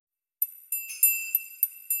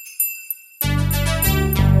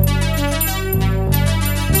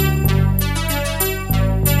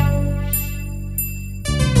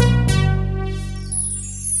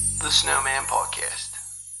the Snowman Podcast.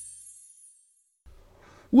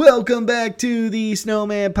 Welcome back to the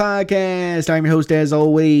Snowman Podcast. I'm your host, as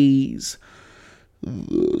always,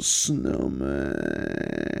 the Snowman.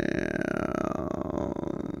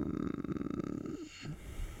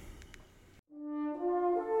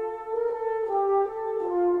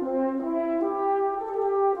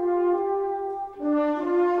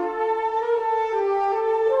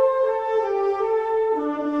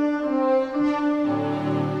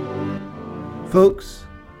 Folks,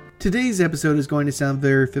 today's episode is going to sound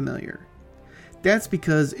very familiar. That's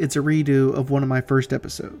because it's a redo of one of my first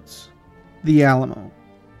episodes, the Alamo.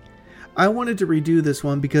 I wanted to redo this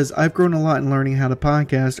one because I've grown a lot in learning how to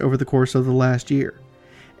podcast over the course of the last year,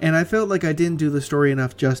 and I felt like I didn't do the story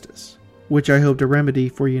enough justice, which I hope to remedy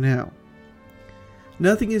for you now.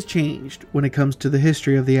 Nothing has changed when it comes to the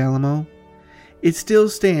history of the Alamo. It still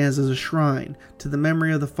stands as a shrine to the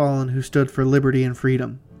memory of the fallen who stood for liberty and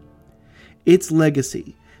freedom. Its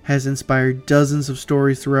legacy has inspired dozens of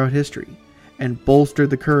stories throughout history and bolstered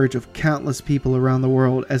the courage of countless people around the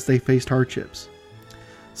world as they faced hardships,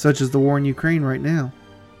 such as the war in Ukraine right now.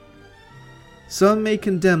 Some may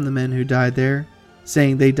condemn the men who died there,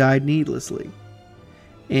 saying they died needlessly.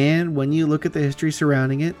 And when you look at the history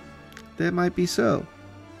surrounding it, that might be so.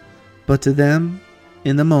 But to them,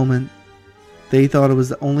 in the moment, they thought it was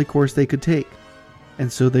the only course they could take,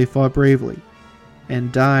 and so they fought bravely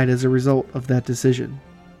and died as a result of that decision.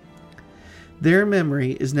 Their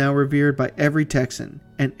memory is now revered by every Texan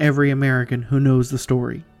and every American who knows the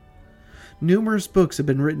story. Numerous books have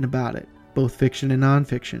been written about it, both fiction and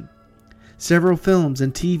nonfiction. Several films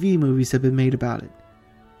and TV movies have been made about it,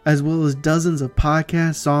 as well as dozens of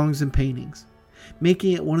podcasts, songs, and paintings,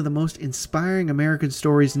 making it one of the most inspiring American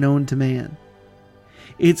stories known to man.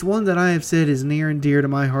 It's one that I have said is near and dear to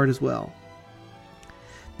my heart as well.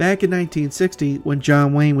 Back in 1960, when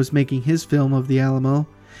John Wayne was making his film of the Alamo,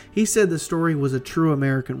 he said the story was a true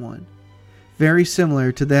American one, very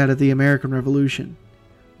similar to that of the American Revolution,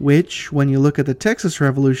 which, when you look at the Texas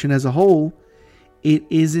Revolution as a whole, it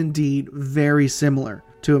is indeed very similar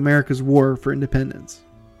to America's war for independence.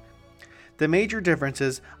 The major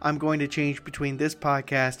differences I'm going to change between this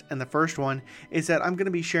podcast and the first one is that I'm going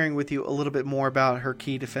to be sharing with you a little bit more about her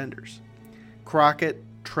key defenders: Crockett,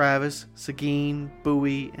 Travis, Seguin,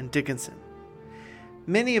 Bowie, and Dickinson.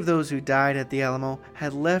 Many of those who died at the Alamo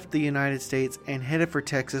had left the United States and headed for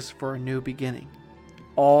Texas for a new beginning,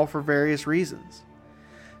 all for various reasons.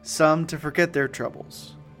 Some to forget their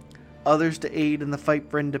troubles, others to aid in the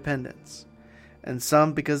fight for independence, and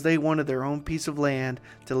some because they wanted their own piece of land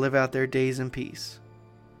to live out their days in peace.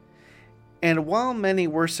 And while many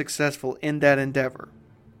were successful in that endeavor,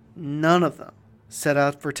 none of them set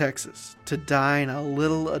out for Texas to die in a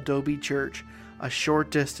little adobe church a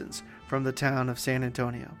short distance from the town of San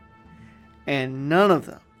Antonio. And none of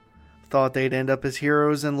them thought they'd end up as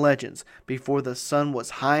heroes and legends before the sun was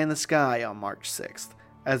high in the sky on March 6th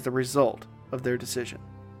as the result of their decision.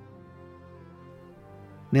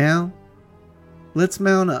 Now, let's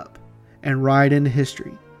mount up and ride into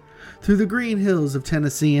history through the green hills of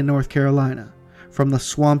Tennessee and North Carolina, from the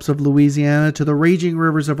swamps of Louisiana to the raging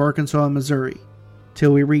rivers of Arkansas and Missouri,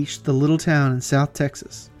 till we reach the little town in South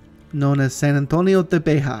Texas known as San Antonio de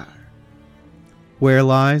Bejar, where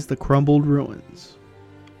lies the crumbled ruins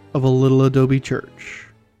of a little adobe church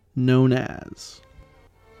known as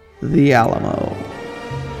the Alamo.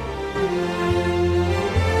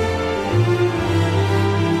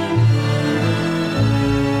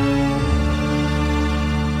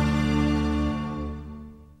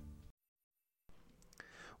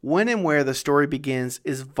 When and where the story begins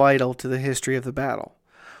is vital to the history of the battle,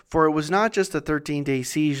 for it was not just a 13-day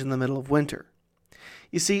siege in the middle of winter.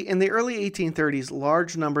 You see, in the early 1830s,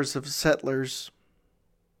 large numbers of settlers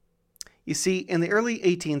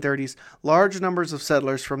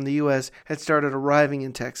from the U.S. had started arriving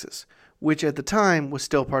in Texas, which at the time was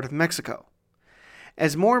still part of Mexico.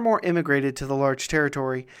 As more and more immigrated to the large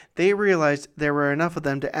territory, they realized there were enough of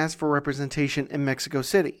them to ask for representation in Mexico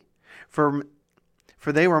City, for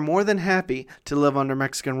they were more than happy to live under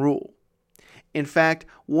Mexican rule. In fact,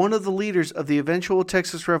 one of the leaders of the eventual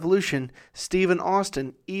Texas Revolution, Stephen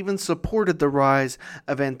Austin, even supported the rise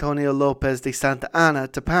of Antonio Lopez de Santa Anna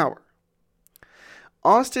to power.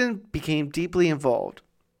 Austin became deeply involved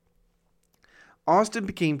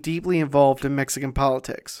in Mexican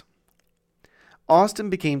politics. But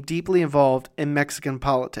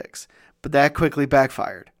that quickly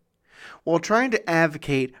backfired. While trying to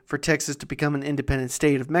advocate for Texas to become an independent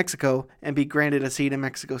state of Mexico and be granted a seat in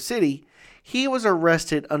Mexico City, he was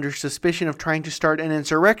arrested under suspicion of trying to start an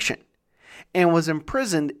insurrection and was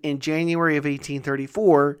imprisoned in January of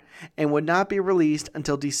 1834 and would not be released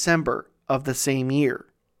until December of the same year.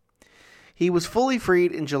 He was fully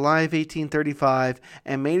freed in July of 1835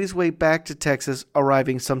 and made his way back to Texas,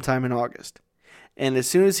 arriving sometime in August. And as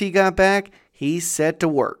soon as he got back, he set to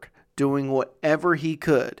work, doing whatever he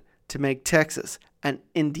could to make Texas an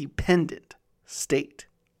independent state.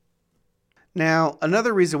 Now,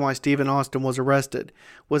 another reason why Stephen Austin was arrested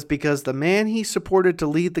was because the man he supported to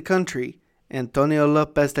lead the country, Antonio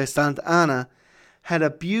Lopez de Santa Anna, had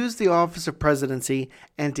abused the office of presidency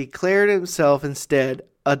and declared himself instead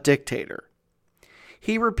a dictator.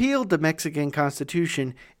 He repealed the Mexican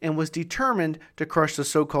Constitution and was determined to crush the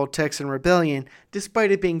so-called Texan Rebellion,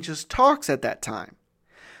 despite it being just talks at that time.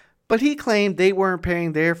 But he claimed they weren't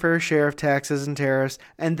paying their fair share of taxes and tariffs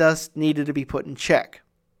and thus needed to be put in check.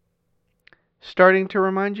 Starting to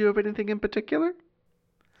remind you of anything in particular?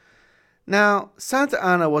 Now, Santa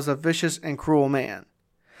Anna was a vicious and cruel man.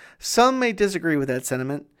 Some may disagree with that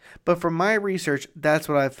sentiment, but from my research, that's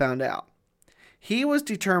what I've found out. He was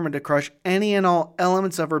determined to crush any and all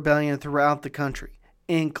elements of rebellion throughout the country,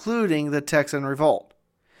 including the Texan Revolt.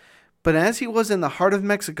 But as he was in the heart of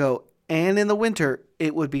Mexico and in the winter,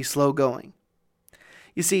 it would be slow going.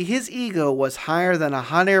 You see, his ego was higher than a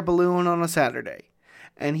hot air balloon on a Saturday,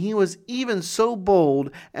 and he was even so bold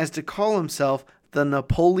as to call himself the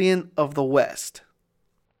Napoleon of the West.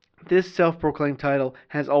 This self-proclaimed title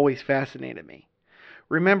has always fascinated me.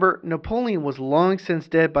 Remember, Napoleon was long since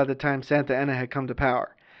dead by the time Santa Anna had come to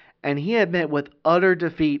power, and he had met with utter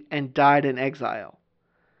defeat and died in exile.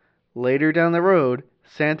 Later down the road,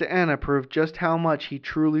 Santa Anna proved just how much he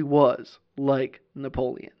truly was like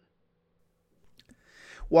Napoleon.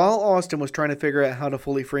 While Austin was trying to figure out how to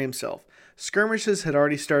fully free himself, skirmishes had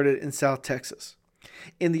already started in South Texas.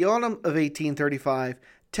 In the autumn of 1835,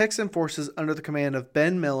 Texan forces under the command of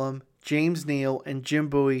Ben Milam, James Neal, and Jim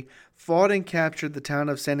Bowie fought and captured the town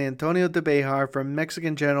of San Antonio de Bejar from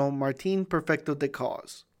Mexican General Martin Perfecto de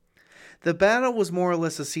Cos. The battle was more or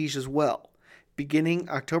less a siege as well, beginning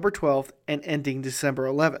October 12th and ending December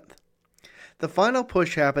 11th. The final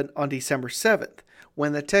push happened on December 7th,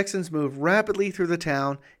 when the Texans moved rapidly through the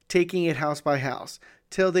town, taking it house by house,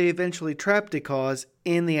 till they eventually trapped de Cos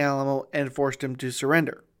in the Alamo and forced him to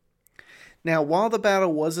surrender. Now, while the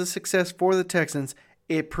battle was a success for the Texans,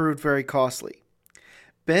 it proved very costly.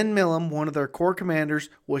 Ben Milam, one of their corps commanders,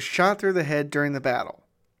 was shot through the head during the battle.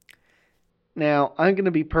 Now, I'm going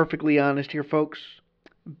to be perfectly honest here, folks.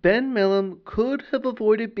 Ben Milam could have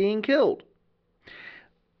avoided being killed.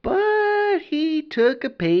 But he took a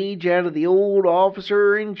page out of the old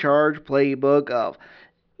officer in charge playbook of,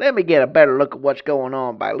 let me get a better look at what's going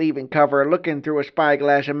on by leaving cover, looking through a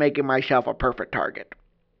spyglass, and making myself a perfect target.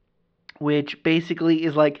 Which basically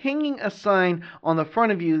is like hanging a sign on the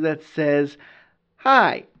front of you that says,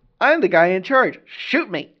 hi, I'm the guy in charge. Shoot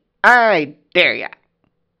me. I dare ya.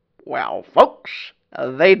 Well, folks,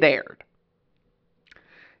 they dared.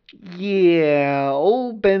 Yeah,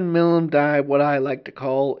 old Ben Milam died what I like to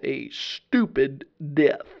call a stupid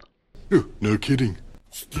death. No kidding.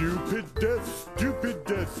 Stupid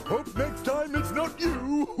death. Hope next time it's not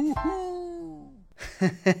you.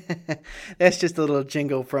 That's just a little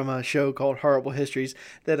jingle from a show called Horrible Histories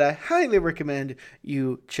that I highly recommend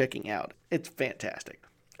you checking out. It's fantastic.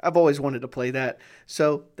 I've always wanted to play that,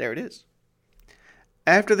 so there it is.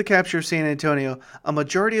 After the capture of San Antonio, a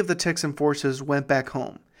majority of the Texan forces went back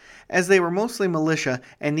home, as they were mostly militia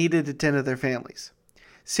and needed to tend to their families.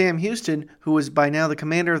 Sam Houston, who was by now the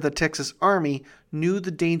commander of the Texas Army, knew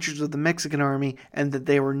the dangers of the Mexican Army and that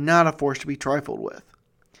they were not a force to be trifled with.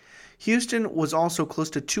 Houston was also close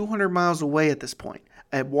to 200 miles away at this point,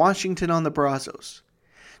 at Washington on the Brazos.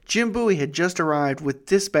 Jim Bowie had just arrived with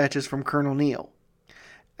dispatches from Colonel Neal.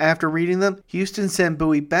 After reading them, Houston sent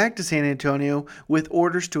Bowie back to San Antonio with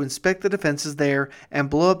orders to inspect the defenses there and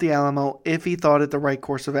blow up the Alamo if he thought it the right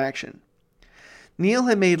course of action. Neal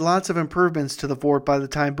had made lots of improvements to the fort by the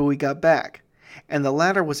time Bowie got back, and the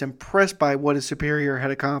latter was impressed by what his superior had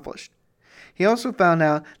accomplished. He also found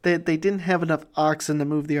out that they didn't have enough oxen to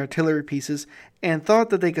move the artillery pieces and thought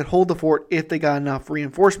that they could hold the fort if they got enough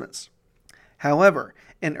reinforcements. However,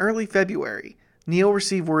 in early February, Neal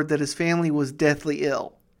received word that his family was deathly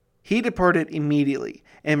ill. He departed immediately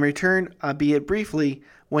and returned, albeit briefly,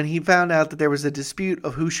 when he found out that there was a dispute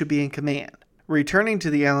of who should be in command. Returning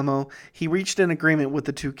to the Alamo, he reached an agreement with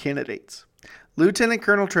the two candidates. Lieutenant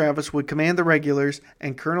Colonel Travis would command the regulars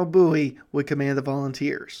and Colonel Bowie would command the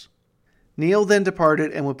volunteers. Neal then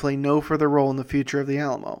departed and would play no further role in the future of the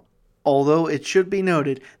Alamo, although it should be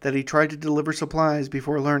noted that he tried to deliver supplies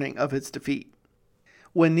before learning of its defeat.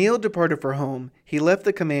 When Neil departed for home, he left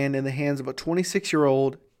the command in the hands of a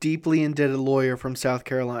 26-year-old, deeply indebted lawyer from South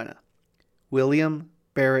Carolina, William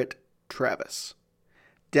Barrett Travis.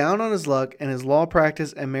 Down on his luck and his law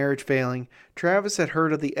practice and marriage failing, Travis had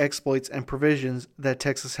heard of the exploits and provisions that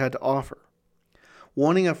Texas had to offer.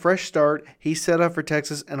 Wanting a fresh start, he set out for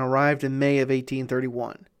Texas and arrived in May of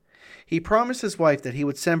 1831. He promised his wife that he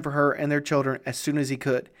would send for her and their children as soon as he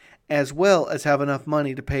could, as well as have enough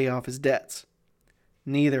money to pay off his debts.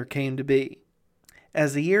 Neither came to be.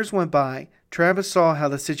 As the years went by, Travis saw how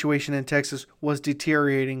the situation in Texas was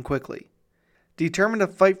deteriorating quickly. Determined to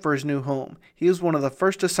fight for his new home, he was one of the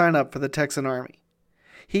first to sign up for the Texan Army.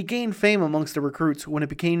 He gained fame amongst the recruits when it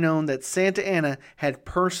became known that Santa Anna had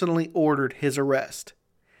personally ordered his arrest.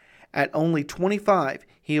 At only 25,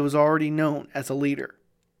 he was already known as a leader.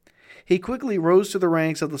 He quickly rose to the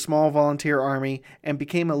ranks of the small volunteer army and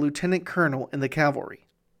became a lieutenant colonel in the cavalry.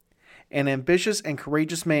 An ambitious and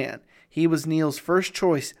courageous man, he was Neil's first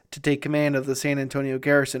choice to take command of the San Antonio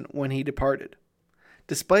garrison when he departed.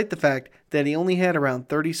 Despite the fact that he only had around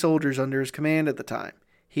 30 soldiers under his command at the time,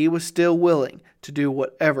 he was still willing to do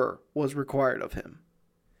whatever was required of him.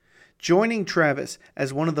 Joining Travis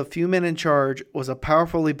as one of the few men in charge was a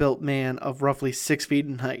powerfully built man of roughly 6 feet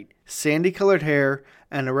in height, sandy-colored hair,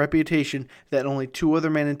 and a reputation that only 2 other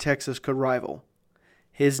men in Texas could rival.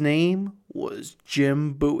 His name was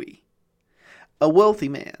Jim Bowie. A wealthy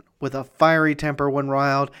man with a fiery temper when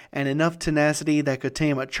riled and enough tenacity that could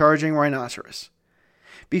tame a charging rhinoceros.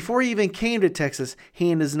 Before he even came to Texas, he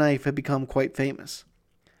and his knife had become quite famous.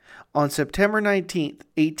 On September 19,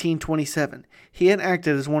 1827, he had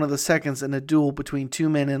acted as one of the seconds in a duel between 2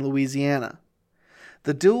 men in Louisiana.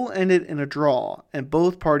 The duel ended in a draw, and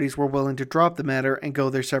both parties were willing to drop the matter and go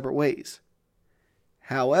their separate ways.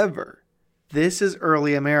 However, this is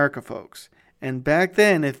early America, folks, and back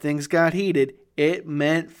then, if things got heated, it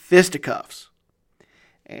meant fisticuffs.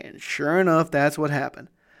 And sure enough, that's what happened.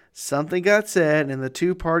 Something got said, and the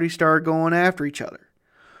 2 parties started going after each other.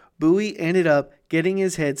 Bowie ended up getting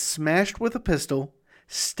his head smashed with a pistol,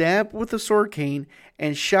 stabbed with a sword cane,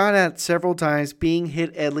 and shot at several times, being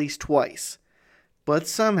hit at least twice. But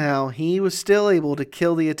somehow, he was still able to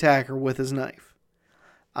kill the attacker with his knife.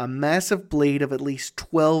 A massive blade of at least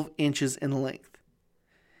 12 inches in length.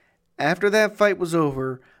 After that fight was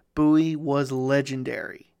over, Bowie was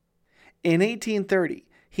legendary. In 1830,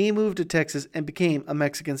 he moved to Texas and became a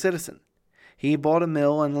Mexican citizen. He bought a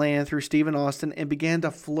mill and land through Stephen Austin and began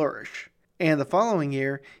to flourish. And the following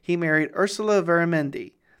year, he married Ursula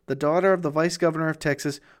Veramendi, the daughter of the vice governor of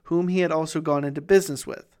Texas, whom he had also gone into business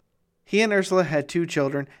with. He and Ursula had 2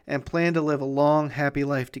 children and planned to live a long, happy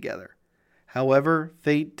life together. However,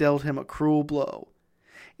 fate dealt him a cruel blow.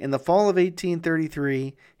 In the fall of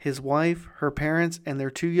 1833, his wife, her parents, and their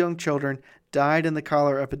 2 young children died in the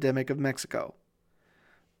cholera epidemic of Mexico.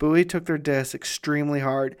 Bowie took their deaths extremely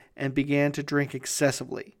hard and began to drink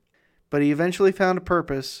excessively. But he eventually found a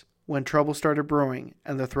purpose when trouble started brewing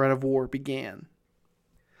and the threat of war began.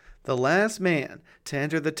 The last man to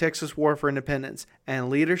enter the Texas War for Independence and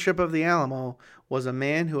leadership of the Alamo was a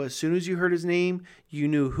man who, as soon as you heard his name, you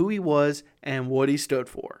knew who he was and what he stood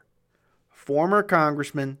for. Former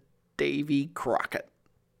Congressman Davy Crockett.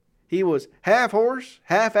 He was half horse,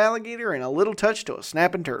 half alligator, and a little touch to a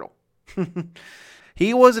snapping turtle.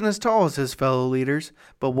 He wasn't as tall as his fellow leaders,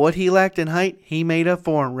 but what he lacked in height, he made up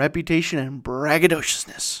for in reputation and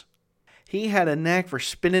braggadociousness. He had a knack for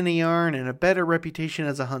spinning a yarn and a better reputation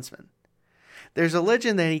as a huntsman. There's a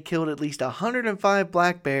legend that he killed at least 105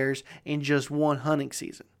 black bears in just one hunting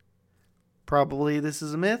season. Probably this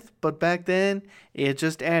is a myth, but back then, it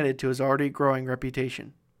just added to his already growing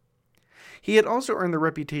reputation. He had also earned the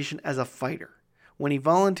reputation as a fighter when he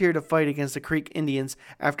volunteered to fight against the Creek Indians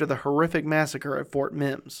after the horrific massacre at Fort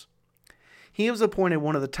Mims. He was appointed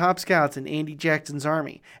one of the top scouts in Andy Jackson's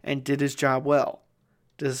army and did his job well,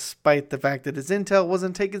 despite the fact that his intel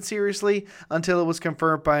wasn't taken seriously until it was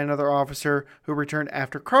confirmed by another officer who returned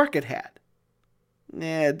after Crockett had.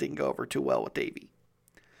 It didn't go over too well with Davy.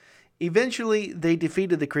 Eventually, they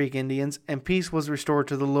defeated the Creek Indians and peace was restored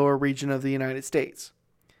to the lower region of the United States.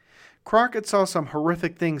 Crockett saw some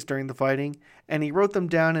horrific things during the fighting, and he wrote them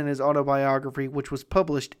down in his autobiography, which was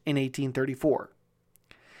published in 1834.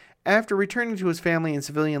 After returning to his family and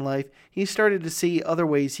civilian life, he started to see other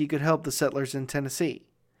ways he could help the settlers in Tennessee.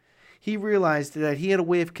 He realized that he had a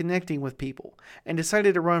way of connecting with people, and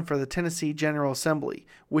decided to run for the Tennessee General Assembly,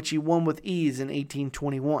 which he won with ease in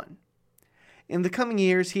 1821. In the coming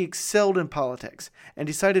years, he excelled in politics, and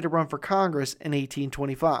decided to run for Congress in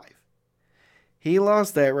 1825. He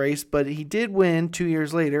lost that race, but he did win 2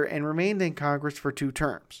 years later and remained in Congress for 2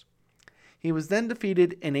 terms. He was then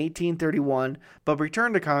defeated in 1831, but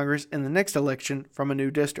returned to Congress in the next election from a new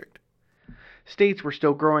district. States were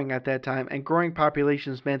still growing at that time, and growing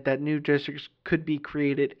populations meant that new districts could be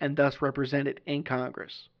created and thus represented in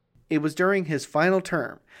Congress. It was during his final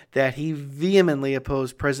term that he vehemently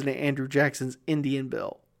opposed President Andrew Jackson's Indian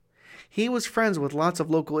Bill. He was friends with lots of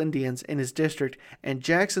local Indians in his district, and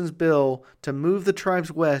Jackson's bill to move the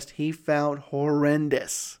tribes west he found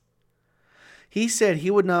horrendous. He said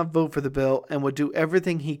he would not vote for the bill and would do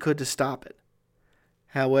everything he could to stop it.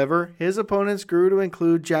 However, his opponents grew to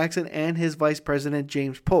include Jackson and his Vice President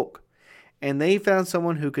James Polk, and they found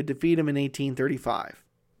someone who could defeat him in 1835.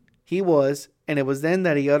 He was, and it was then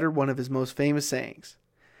that he uttered one of his most famous sayings.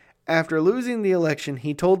 After losing the election,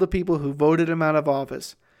 he told the people who voted him out of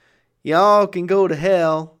office, "Y'all can go to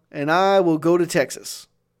hell, and I will go to Texas."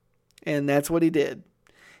 And that's what he did.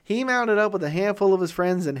 He mounted up with a handful of his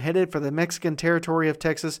friends and headed for the Mexican territory of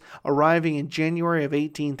Texas, arriving in January of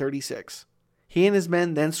 1836. He and his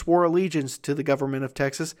men then swore allegiance to the government of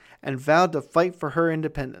Texas and vowed to fight for her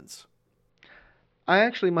independence. I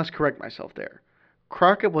actually must correct myself there.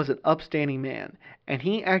 Crockett was an upstanding man, and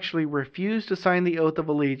he actually refused to sign the oath of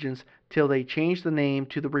allegiance till they changed the name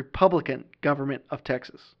to the Republican government of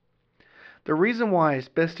Texas. The reason why is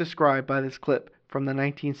best described by this clip from the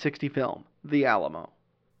 1960 film, The Alamo.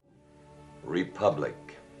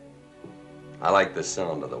 Republic. I like the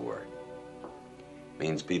sound of the word.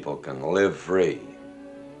 Means people can live free,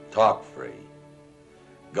 talk free,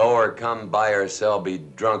 go or come, buy or sell, be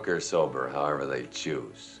drunk or sober, however they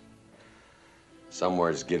choose. Some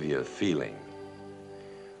words give you a feeling.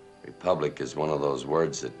 Republic is one of those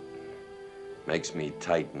words that makes me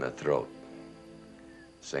tight in the throat.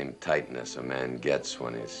 Same tightness a man gets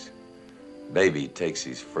when his baby takes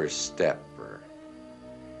his first step, or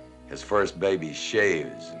his first baby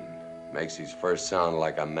shaves and makes his first sound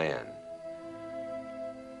like a man.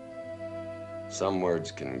 Some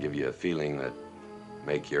words can give you a feeling that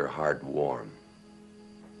make your heart warm.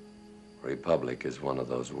 Republic is one of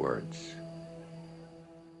those words.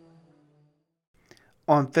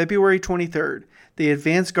 On February 23rd, the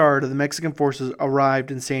advance guard of the Mexican forces arrived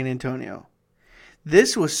in San Antonio.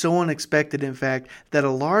 This was so unexpected, in fact, that a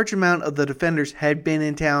large amount of the defenders had been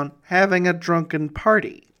in town having a drunken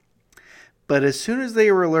party. But as soon as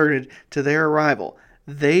they were alerted to their arrival,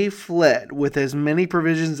 they fled with as many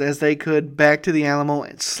provisions as they could back to the Alamo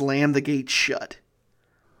and slammed the gates shut.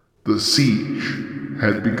 The siege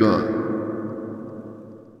had begun.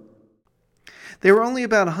 There were only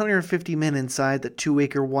about 150 men inside the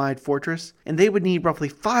 2-acre wide fortress, and they would need roughly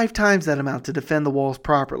 5 times that amount to defend the walls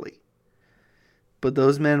properly. But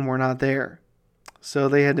those men were not there, so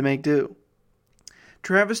they had to make do.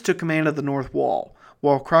 Travis took command of the north wall,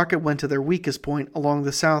 while Crockett went to their weakest point along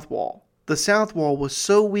the south wall. The south wall was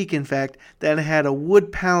so weak, in fact, that it had a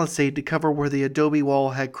wood palisade to cover where the adobe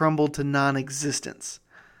wall had crumbled to non-existence.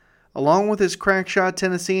 Along with his crack-shot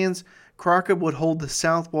Tennesseans, Crockett would hold the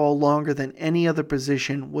south wall longer than any other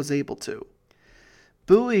position was able to.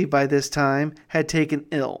 Bowie, by this time, had taken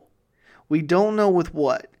ill. We don't know with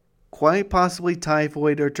what, quite possibly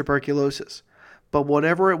typhoid or tuberculosis, but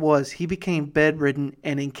whatever it was, he became bedridden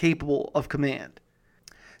and incapable of command.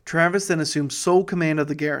 Travis then assumed sole command of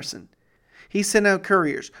the garrison. He sent out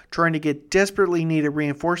couriers, trying to get desperately needed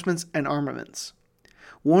reinforcements and armaments.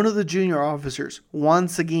 One of the junior officers, Juan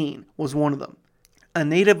Seguin, was one of them. A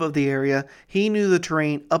native of the area, he knew the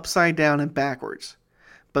terrain upside down and backwards.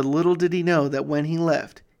 But little did he know that when he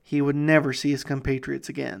left, he would never see his compatriots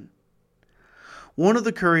again. One of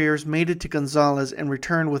the couriers made it to Gonzales and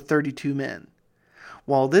returned with 32 men.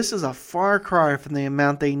 While this is a far cry from the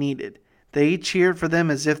amount they needed, they cheered for them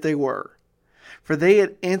as if they were. For they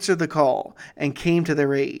had answered the call and came to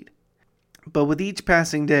their aid. But with each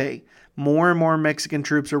passing day, more and more Mexican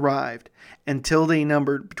troops arrived, until they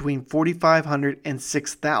numbered between 4,500 and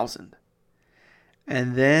 6,000.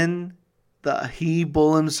 And then the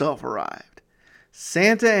he-bull himself arrived.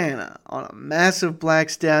 Santa Anna, on a massive black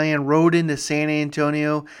stallion, rode into San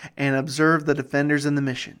Antonio and observed the defenders in the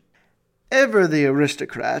mission. Ever the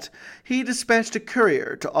aristocrat, he dispatched a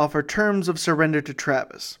courier to offer terms of surrender to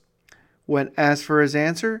Travis. When asked for his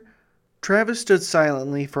answer, Travis stood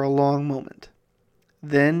silently for a long moment.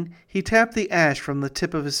 Then he tapped the ash from the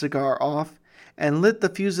tip of his cigar off and lit the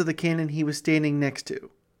fuse of the cannon he was standing next to.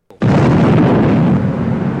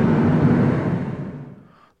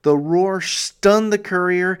 The roar stunned the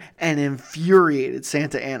courier and infuriated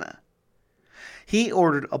Santa Anna. He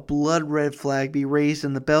ordered a blood-red flag be raised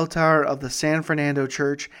in the bell tower of the San Fernando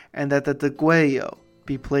Church and that the Degüello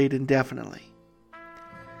be played indefinitely.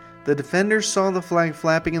 The defenders saw the flag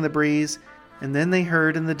flapping in the breeze, and then they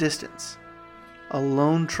heard in the distance a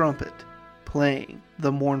lone trumpet playing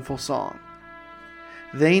the mournful song.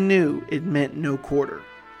 They knew it meant no quarter,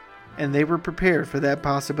 and they were prepared for that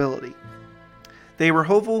possibility. They were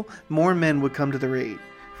hopeful more men would come to their aid,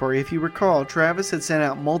 for if you recall, Travis had sent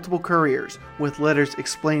out multiple couriers with letters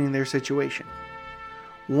explaining their situation.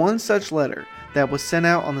 One such letter that was sent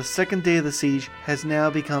out on the second day of the siege has now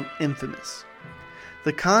become infamous.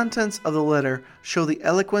 The contents of the letter show the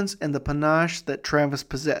eloquence and the panache that Travis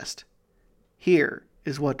possessed. Here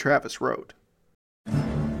is what Travis wrote.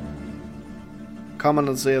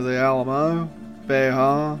 Commandancy of the Alamo,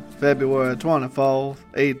 Bayha, February 24th,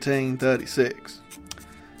 1836.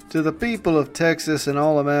 To the people of Texas and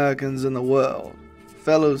all Americans in the world,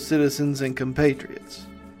 fellow citizens and compatriots,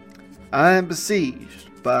 I am besieged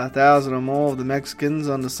by 1,000 or more of the Mexicans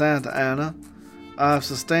under Santa Anna. I have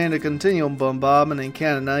sustained a continual bombardment and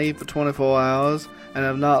cannonade for 24 hours and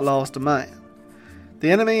have not lost a man.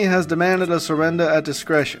 The enemy has demanded a surrender at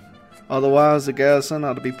discretion, otherwise the garrison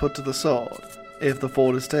are to be put to the sword if the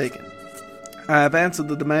fort is taken. I have answered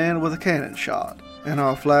the demand with a cannon shot, and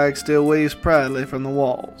our flag still waves proudly from the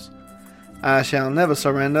walls. I shall never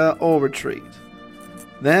surrender or retreat.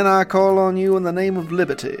 Then I call on you in the name of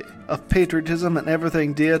liberty, of patriotism, and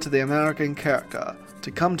everything dear to the American character,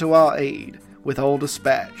 to come to our aid with all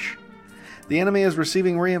dispatch. The enemy is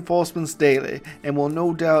receiving reinforcements daily, and will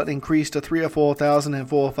no doubt increase to 3,000 or 4,000 in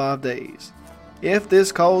 4 or 5 days. If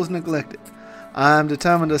this call is neglected, I am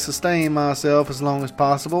determined to sustain myself as long as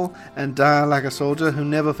possible, and die like a soldier who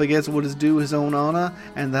never forgets what is due his own honor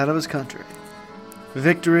and that of his country.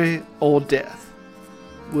 Victory or death.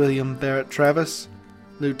 William Barrett Travis,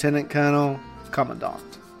 Lieutenant Colonel,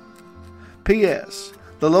 Commandant. P.S.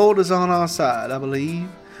 The Lord is on our side, I believe.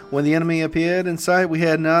 When the enemy appeared in sight, we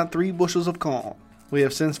had not 3 bushels of corn. We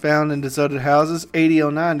have since found in deserted houses 80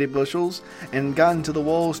 or 90 bushels, and gotten to the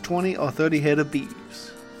walls 20 or 30 head of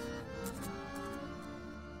beeves.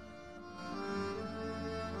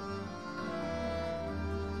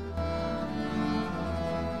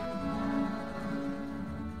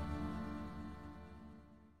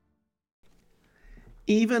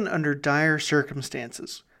 Even under dire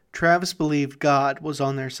circumstances, Travis believed God was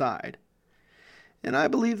on their side. And I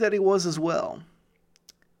believe that he was as well.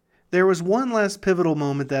 There was one last pivotal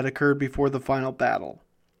moment that occurred before the final battle.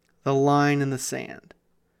 The line in the sand.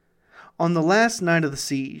 On the last night of the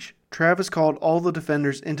siege, Travis called all the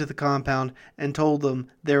defenders into the compound and told them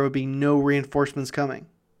there would be no reinforcements coming.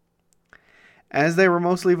 As they were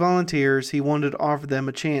mostly volunteers, he wanted to offer them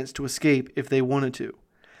a chance to escape if they wanted to,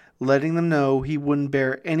 letting them know he wouldn't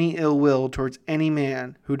bear any ill will towards any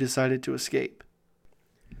man who decided to escape.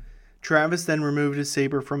 Travis then removed his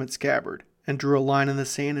saber from its scabbard and drew a line in the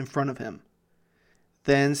sand in front of him.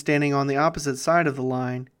 Then, standing on the opposite side of the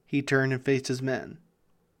line, he turned and faced his men.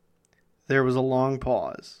 There was a long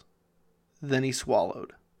pause. Then he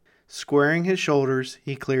swallowed. Squaring his shoulders,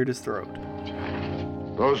 he cleared his throat.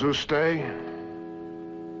 Those who stay,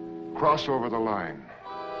 cross over the line.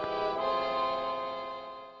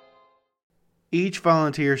 Each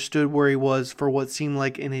volunteer stood where he was for what seemed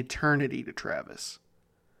like an eternity to Travis.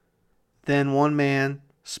 Then one man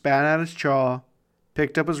spat out his jaw,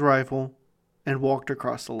 picked up his rifle, and walked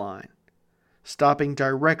across the line, stopping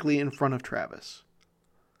directly in front of Travis.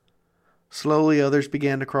 Slowly others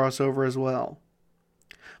began to cross over as well.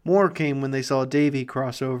 More came when they saw Davy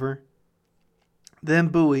cross over. Then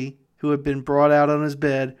Bowie, who had been brought out on his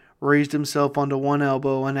bed, raised himself onto one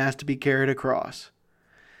elbow and asked to be carried across.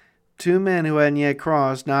 2 men who hadn't yet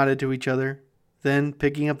crossed nodded to each other. Then,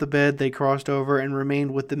 picking up the bed, they crossed over and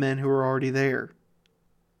remained with the men who were already there.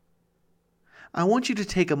 I want you to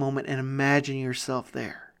take a moment and imagine yourself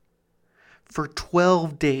there. For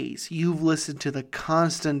 12 days, you've listened to the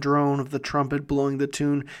constant drone of the trumpet blowing the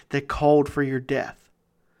tune that called for your death.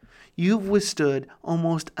 You've withstood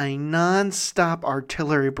almost a non-stop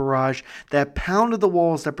artillery barrage that pounded the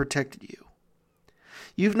walls that protected you.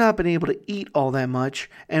 You've not been able to eat all that much,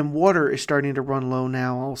 and water is starting to run low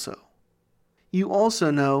now also. You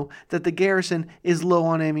also know that the garrison is low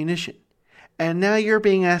on ammunition, and now you're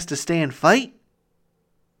being asked to stay and fight?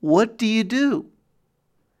 What do?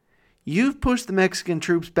 You've pushed the Mexican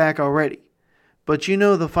troops back already, but you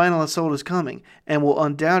know the final assault is coming and will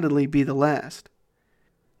undoubtedly be the last.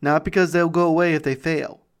 Not because they'll go away if they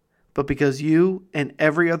fail, but because you and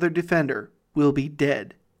every other defender will be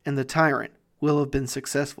dead, and the tyrant will have been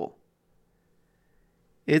successful.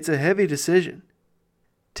 It's a heavy decision.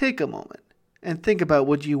 Take a moment and think about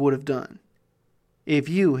what you would have done if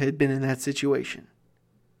you had been in that situation.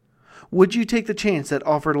 Would you take the chance that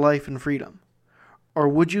offered life and freedom? Or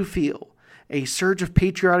would you feel a surge of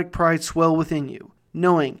patriotic pride swell within you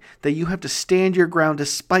knowing that you have to stand your ground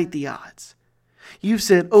despite the odds. You've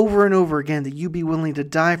said over and over again that you'd be willing to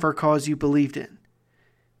die for a cause you believed in.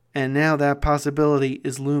 And now that possibility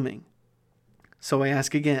is looming. So I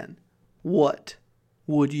ask again, what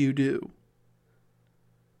would you do?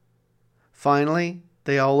 Finally,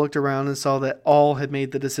 they all looked around and saw that all had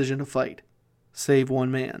made the decision to fight, save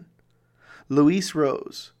one man. Luis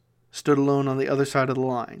Rose stood alone on the other side of the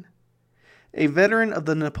line. A veteran of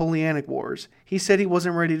the Napoleonic Wars, he said he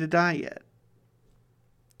wasn't ready to die yet.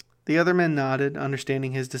 The other men nodded,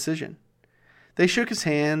 understanding his decision. They shook his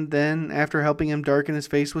hand, then, after helping him darken his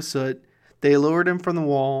face with soot, they lowered him from the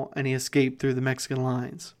wall and he escaped through the Mexican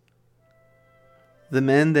lines. The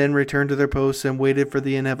men then returned to their posts and waited for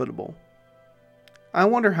the inevitable. I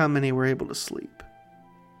wonder how many were able to sleep.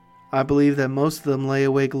 I believe that most of them lay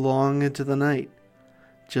awake long into the night,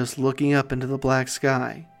 just looking up into the black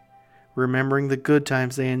sky, remembering the good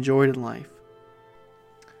times they enjoyed in life.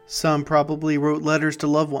 Some probably wrote letters to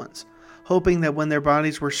loved ones, hoping that when their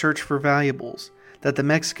bodies were searched for valuables, that the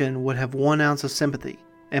Mexican would have 1 ounce of sympathy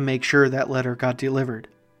and make sure that letter got delivered.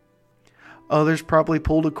 Others probably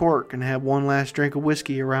pulled a cork and had one last drink of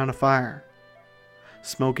whiskey around a fire,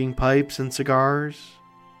 smoking pipes and cigars,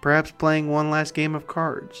 perhaps playing one last game of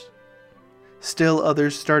cards. Still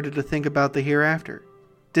others started to think about the hereafter.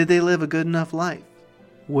 Did they live a good enough life?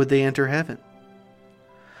 Would they enter heaven?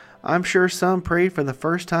 I'm sure some prayed for the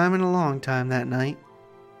first time in a long time that night.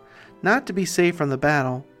 Not to be saved from the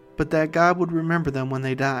battle, but that God would remember them when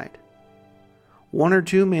they died. 1 or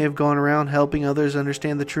 2 may have gone around helping others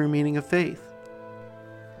understand the true meaning of faith.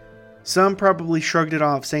 Some probably shrugged it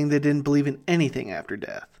off, saying they didn't believe in anything after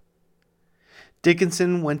death.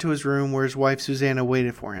 Dickinson went to his room where his wife Susanna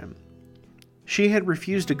waited for him. She had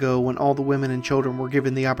refused to go when all the women and children were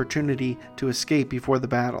given the opportunity to escape before the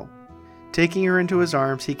battle. Taking her into his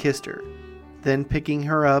arms, he kissed her. Then picking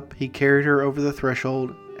her up, he carried her over the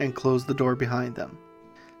threshold and closed the door behind them.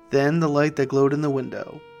 Then the light that glowed in the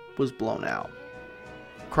window was blown out.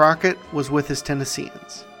 Crockett was with his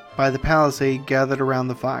Tennesseans, by the palisade gathered around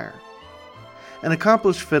the fire. An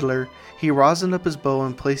accomplished fiddler, he rosined up his bow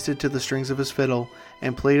and placed it to the strings of his fiddle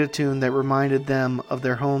and played a tune that reminded them of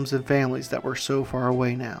their homes and families that were so far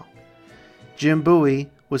away now. Jim Bowie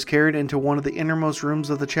was carried into one of the innermost rooms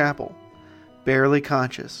of the chapel, barely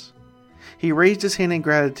conscious. He raised his hand in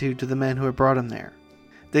gratitude to the men who had brought him there.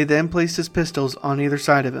 They then placed his pistols on either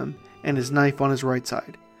side of him and his knife on his right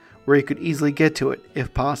side, where he could easily get to it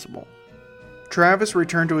if possible. Travis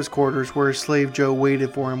returned to his quarters where his slave Joe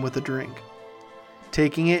waited for him with a drink.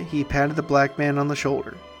 Taking it, he patted the black man on the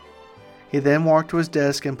shoulder. He then walked to his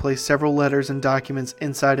desk and placed several letters and documents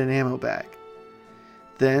inside an ammo bag.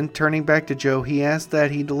 Then, turning back to Joe, he asked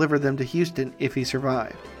that he deliver them to Houston if he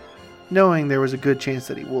survived, knowing there was a good chance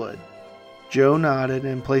that he would. Joe nodded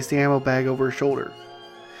and placed the ammo bag over his shoulder.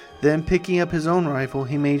 Then, picking up his own rifle,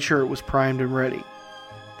 he made sure it was primed and ready.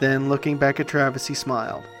 Then, looking back at Travis, he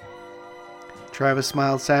smiled. Travis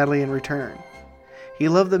smiled sadly in return. He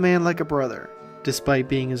loved the man like a brother, despite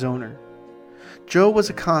being his owner. Joe was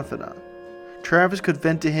a confidant. Travis could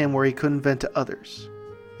vent to him where he couldn't vent to others.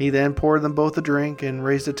 He then poured them both a drink and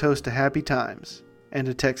raised a toast to happy times and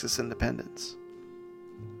to Texas independence.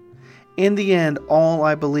 In the end, all,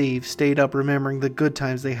 I believe, stayed up remembering the good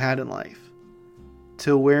times they had in life,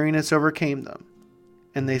 till weariness overcame them,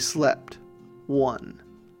 and they slept one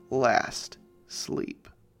last sleep.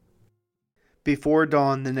 Before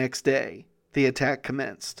dawn the next day, the attack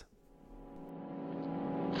commenced.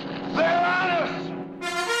 They're on us!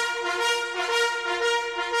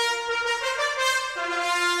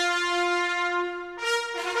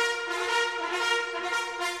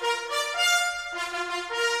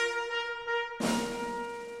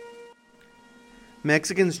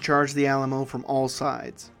 Mexicans charged the Alamo from all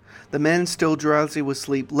sides. The men, still drowsy with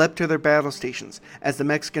sleep, leapt to their battle stations as the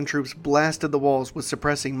Mexican troops blasted the walls with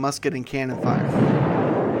suppressing musket and cannon fire.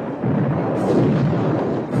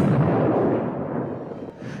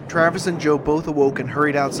 Travis and Joe both awoke and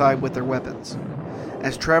hurried outside with their weapons.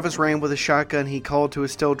 As Travis ran with a shotgun, he called to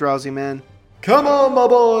his still drowsy men, Come on, my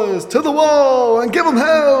boys, to the wall and give 'em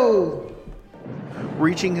hell!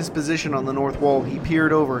 Reaching his position on the north wall, he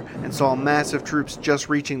peered over and saw massive troops just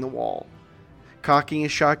reaching the wall. Cocking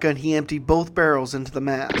his shotgun, he emptied both barrels into the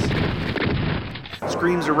mass.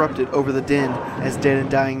 Screams erupted over the din as dead and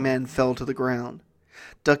dying men fell to the ground.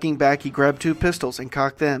 Ducking back, he grabbed 2 pistols and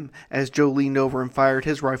cocked them as Joe leaned over and fired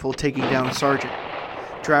his rifle, taking down a sergeant.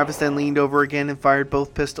 Travis then leaned over again and fired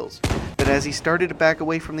both pistols, but as he started to back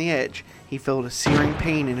away from the edge, he felt a searing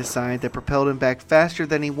pain in his side that propelled him back faster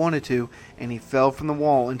than he wanted to, and he fell from the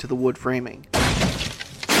wall into the wood framing.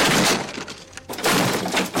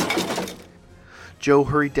 Joe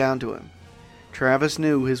hurried down to him. Travis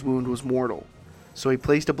knew his wound was mortal, so he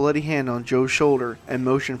placed a bloody hand on Joe's shoulder and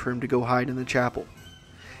motioned for him to go hide in the chapel.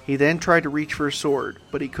 He then tried to reach for his sword,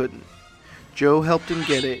 but he couldn't. Joe helped him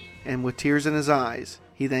get it, and with tears in his eyes,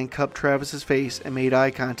 he then cupped Travis's face and made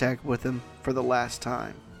eye contact with him for the last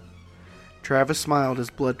time. Travis smiled as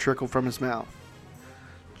blood trickled from his mouth.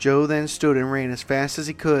 Joe then stood and ran as fast as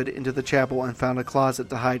he could into the chapel and found a closet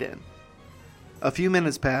to hide in. A few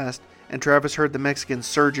minutes passed, and Travis heard the Mexicans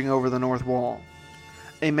surging over the north wall.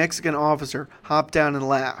 A Mexican officer hopped down and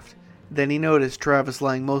laughed. Then he noticed Travis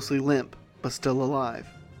lying mostly limp, but still alive.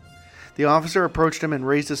 The officer approached him and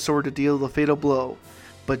raised his sword to deal the fatal blow,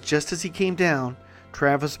 but just as he came down,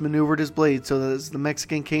 Travis maneuvered his blade so that as the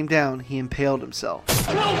Mexican came down, he impaled himself.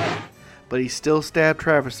 But he still stabbed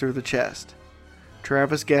Travis through the chest.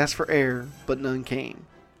 Travis gasped for air, but none came.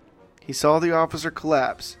 He saw the officer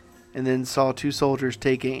collapse, and then saw two soldiers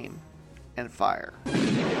take aim and fire.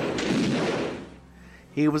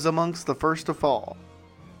 He was amongst the first to fall,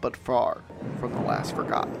 but far from the last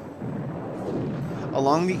forgotten.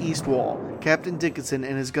 Along the east wall, Captain Dickinson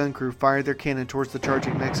and his gun crew fired their cannon towards the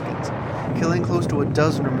charging Mexicans, killing close to a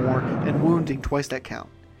dozen or more and wounding twice that count.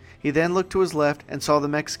 He then looked to his left and saw the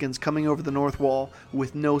Mexicans coming over the north wall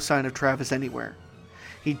with no sign of Travis anywhere.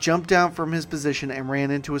 He jumped down from his position and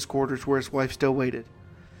ran into his quarters where his wife still waited.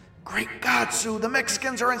 "Great God, Sue, the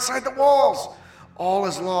Mexicans are inside the walls! All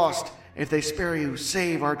is lost. If they spare you,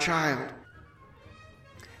 save our child."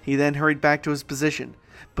 He then hurried back to his position,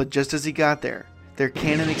 but just as he got there, their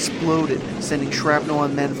cannon exploded, sending shrapnel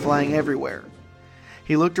on men flying everywhere.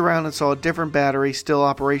 He looked around and saw a different battery still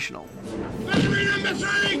operational.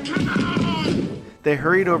 They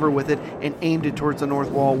hurried over with it and aimed it towards the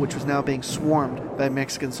north wall, which was now being swarmed by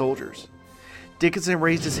Mexican soldiers. Dickinson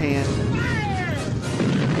raised his hand.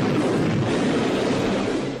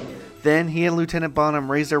 Then he and Lieutenant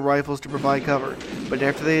Bonham raised their rifles to provide cover, but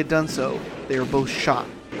after they had done so, they were both shot.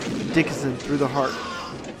 Dickinson through the heart.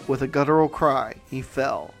 With a guttural cry, he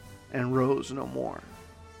fell and rose no more.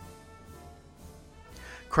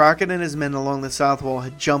 Crockett and his men along the south wall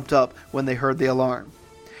had jumped up when they heard the alarm,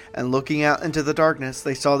 and looking out into the darkness,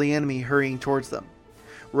 they saw the enemy hurrying towards them.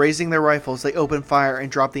 Raising their rifles, they opened fire and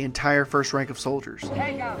dropped the entire first rank of soldiers.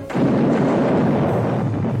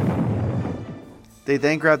 They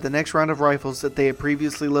then grabbed the next round of rifles that they had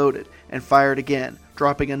previously loaded and fired again,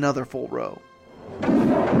 dropping another full row.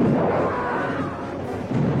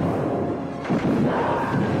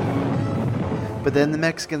 But then the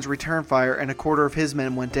Mexicans returned fire and a quarter of his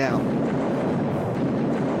men went down.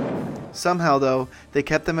 Somehow, though, they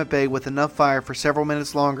kept them at bay with enough fire for several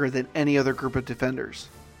minutes longer than any other group of defenders.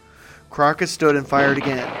 Crockett stood and fired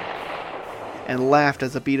again, and laughed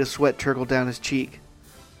as a bead of sweat trickled down his cheek.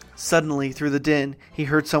 Suddenly, through the din, he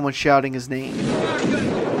heard someone shouting his name.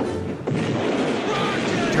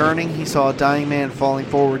 Turning, he saw a dying man falling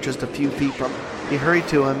forward just a few feet from him. He hurried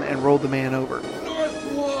to him and rolled the man over.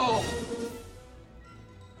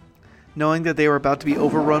 Knowing that they were about to be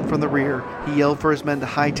overrun from the rear, he yelled for his men to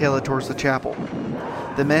hightail it towards the chapel.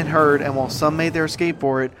 The men heard, and while some made their escape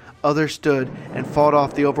for it, others stood and fought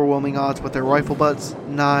off the overwhelming odds with their rifle butts,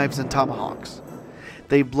 knives, and tomahawks.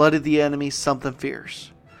 They blooded the enemy something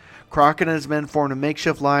fierce. Crockett and his men formed a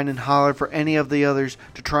makeshift line and hollered for any of the others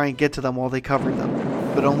to try and get to them while they covered them,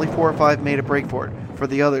 but only 4 or 5 made a break for it, for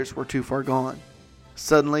the others were too far gone.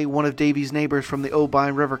 Suddenly, one of Davy's neighbors from the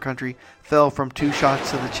Obion River country fell from 2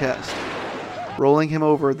 shots to the chest. Rolling him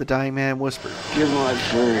over, the dying man whispered, "Give my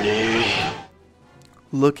bird, Davy."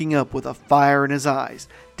 Looking up with a fire in his eyes,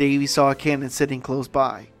 Davy saw a cannon sitting close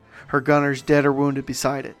by, her gunners dead or wounded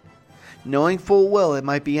beside it. Knowing full well it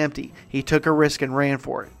might be empty, he took a risk and ran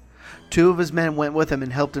for it. 2 of his men went with him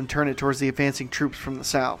and helped him turn it towards the advancing troops from the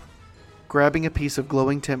south. Grabbing a piece of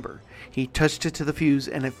glowing timber, he touched it to the fuse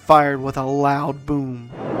and it fired with a loud boom.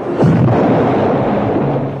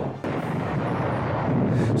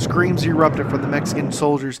 Screams erupted from the Mexican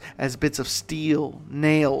soldiers as bits of steel,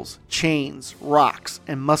 nails, chains, rocks,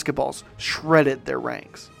 and musket balls shredded their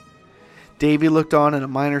ranks. Davy looked on in a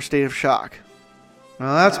minor state of shock.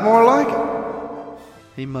 "Well, that's more like it,"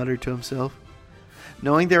 he muttered to himself.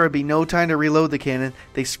 Knowing there would be no time to reload the cannon,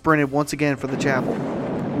 they sprinted once again for the chapel.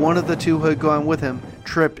 One of the 2 who had gone with him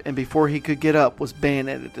tripped, and before he could get up was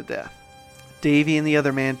bayoneted to death. Davy and the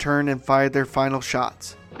other man turned and fired their final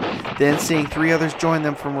shots. Then, seeing 3 others join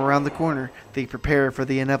them from around the corner, they prepared for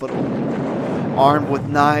the inevitable. Armed with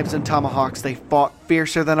knives and tomahawks, they fought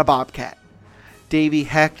fiercer than a bobcat. Davy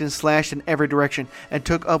hacked and slashed in every direction and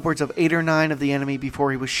took upwards of 8 or 9 of the enemy before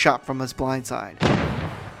he was shot from his blind side.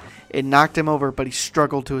 It knocked him over, but he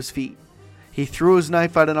struggled to his feet. He threw his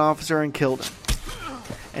knife at an officer and killed him.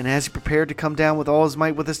 and as he prepared to come down with all his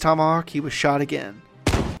might with his tomahawk, he was shot again.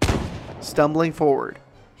 Stumbling forward,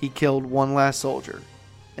 he killed one last soldier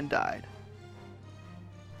and died.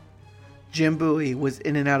 Jim Bowie was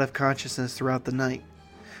in and out of consciousness throughout the night,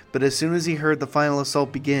 but as soon as he heard the final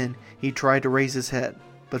assault begin, he tried to raise his head,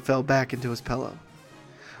 but fell back into his pillow.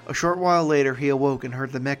 A short while later, he awoke and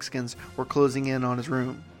heard the Mexicans were closing in on his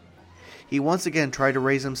room. He once again tried to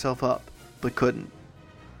raise himself up, but couldn't.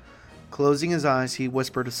 Closing his eyes, he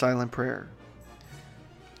whispered a silent prayer.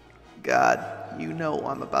 God, you know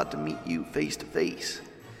I'm about to meet you face to face.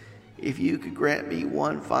 If you could grant me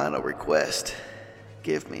one final request,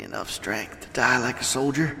 give me enough strength to die like a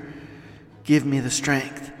soldier. Give me the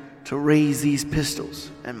strength to raise these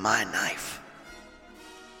pistols and my knife.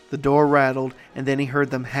 The door rattled, and then he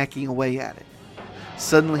heard them hacking away at it.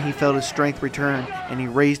 Suddenly he felt his strength return, and he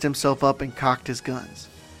raised himself up and cocked his guns.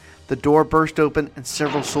 The door burst open, and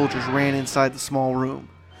several soldiers ran inside the small room.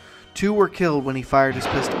 2 were killed when he fired his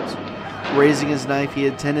pistols. Raising his knife, he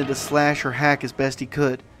intended to slash or hack as best he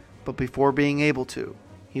could, but before being able to,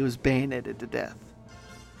 he was bayoneted to death.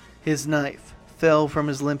 His knife fell from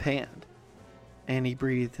his limp hand, and he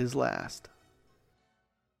breathed his last.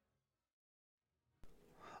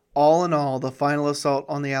 All in all, the final assault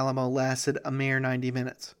on the Alamo lasted a mere 90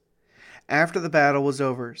 minutes. After the battle was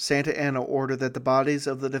over, Santa Anna ordered that the bodies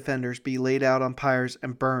of the defenders be laid out on pyres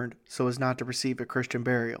and burned so as not to receive a Christian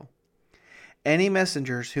burial. Any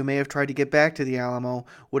messengers who may have tried to get back to the Alamo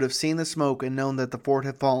would have seen the smoke and known that the fort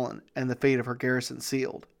had fallen and the fate of her garrison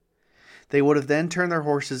sealed. They would have then turned their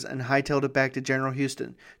horses and hightailed it back to General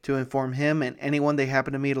Houston to inform him and anyone they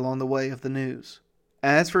happened to meet along the way of the news.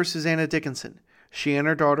 As for Susanna Dickinson, she and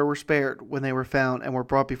her daughter were spared when they were found and were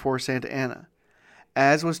brought before Santa Anna,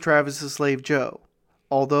 as was Travis's slave Joe,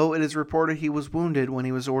 although it is reported he was wounded when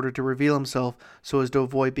he was ordered to reveal himself so as to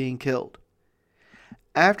avoid being killed.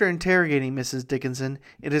 After interrogating Mrs. Dickinson,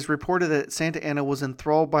 it is reported that Santa Anna was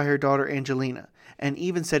enthralled by her daughter Angelina, and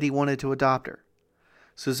even said he wanted to adopt her.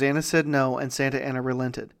 Susanna said no, and Santa Anna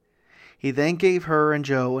relented. He then gave her and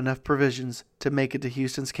Joe enough provisions to make it to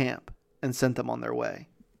Houston's camp, and sent them on their way.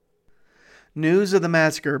 News of the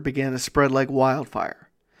massacre began to spread like wildfire.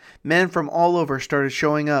 Men from all over started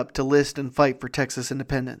showing up to list and fight for Texas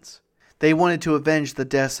independence. They wanted to avenge the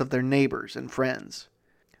deaths of their neighbors and friends.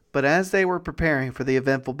 But as they were preparing for the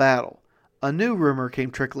eventful battle, a new rumor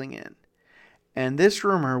came trickling in. And this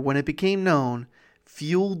rumor, when it became known,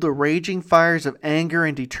 fueled the raging fires of anger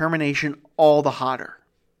and determination all the hotter.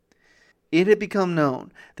 It had become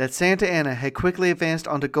known that Santa Anna had quickly advanced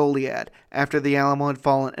onto Goliad after the Alamo had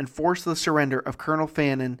fallen and forced the surrender of Colonel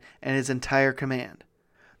Fannin and his entire command.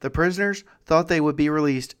 The prisoners thought they would be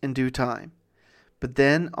released in due time. But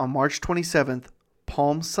then, on March 27th,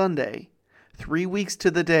 Palm Sunday, 3 weeks to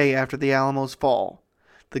the day after the Alamo's fall,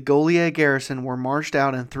 the Goliad garrison were marched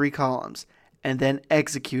out in 3 columns and then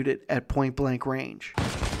executed at point-blank range.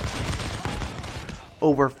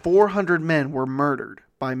 Over 400 men were murdered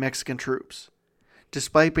by Mexican troops,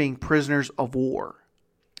 despite being prisoners of war.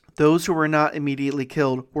 Those who were not immediately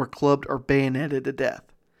killed were clubbed or bayoneted to death.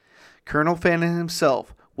 Colonel Fannin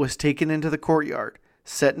himself was taken into the courtyard,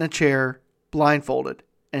 set in a chair, blindfolded,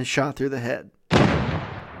 and shot through the head.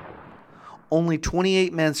 Only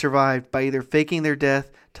 28 men survived by either faking their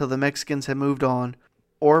death till the Mexicans had moved on,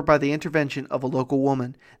 or by the intervention of a local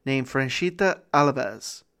woman named Francisca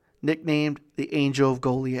Alvarez, nicknamed the Angel of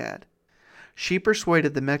Goliad. She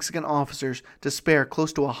persuaded the Mexican officers to spare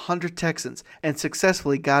close to 100 Texans and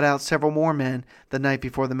successfully got out several more men the night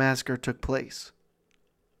before the massacre took place.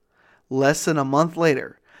 Less than a month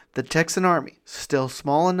later, the Texan army, still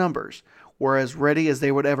small in numbers, were as ready as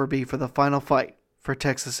they would ever be for the final fight for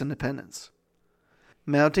Texas independence.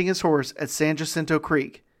 Mounting his horse at San Jacinto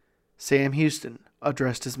Creek, Sam Houston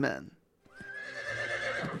addressed his men.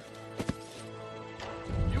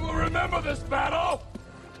 You will remember this battle.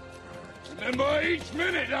 Remember each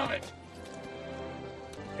minute of it.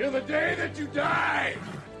 Till the day that you die.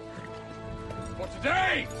 For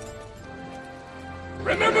today,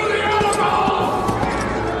 remember the Alamo!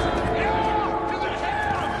 Yeah, to the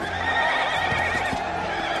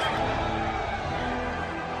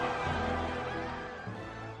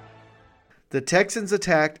The Texans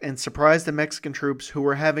attacked and surprised the Mexican troops who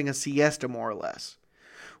were having a siesta more or less,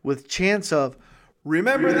 with chants of,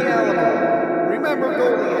 "Remember the Alamo! Remember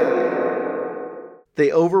Goliad!"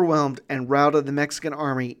 They overwhelmed and routed the Mexican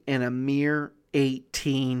army in a mere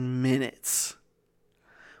 18 minutes.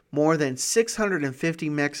 More than 650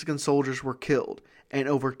 Mexican soldiers were killed and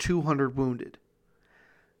over 200 wounded.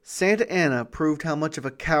 Santa Anna proved how much of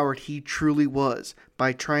a coward he truly was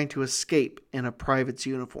by trying to escape in a private's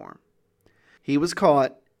uniform. He was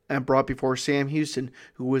caught and brought before Sam Houston,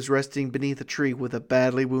 who was resting beneath a tree with a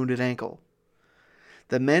badly wounded ankle.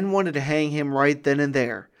 The men wanted to hang him right then and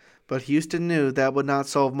there, but Houston knew that would not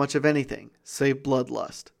solve much of anything, save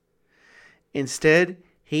bloodlust. Instead,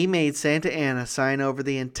 he made Santa Anna sign over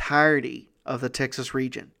the entirety of the Texas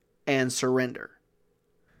region and surrender.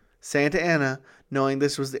 Santa Anna, knowing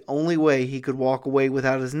this was the only way he could walk away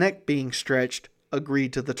without his neck being stretched,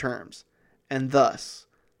 agreed to the terms, and thus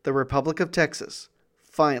the Republic of Texas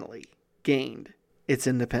finally gained its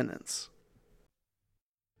independence.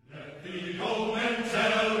 Let the old men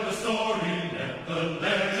tell the story, let the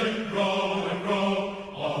legend grow and grow,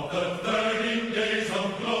 of the 13 days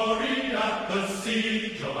of glory at the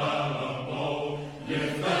siege of Alamo.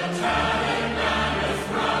 If the talent is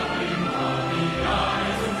proudly on the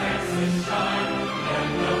eyes of Texas shine, then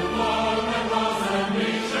the war that was a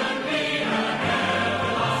nation be an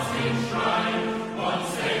everlasting shrine.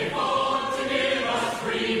 Once they fought to give us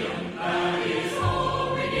freedom, that is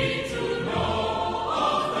all we need to know.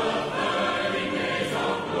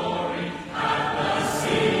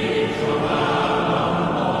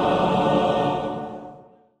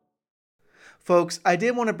 Folks, I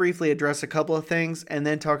did want to briefly address a couple of things and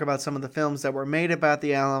then talk about some of the films that were made about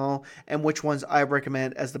the Alamo and which ones I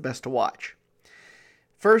recommend as the best to watch.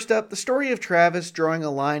 First up, the story of Travis drawing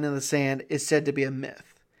a line in the sand is said to be a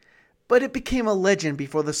myth, but it became a legend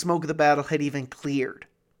before the smoke of the battle had even cleared.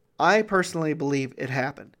 I personally believe it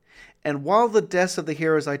happened, and while the deaths of the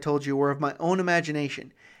heroes I told you were of my own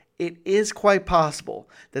imagination, it is quite possible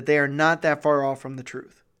that they are not that far off from the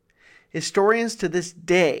truth. Historians to this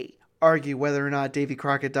day argue whether or not Davy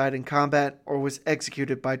Crockett died in combat or was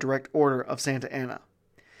executed by direct order of Santa Anna.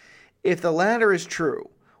 If the latter is true,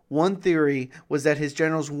 one theory was that his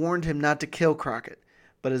generals warned him not to kill Crockett,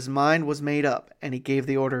 but his mind was made up and he gave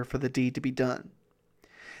the order for the deed to be done.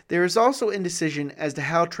 There is also indecision as to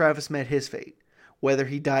how Travis met his fate, whether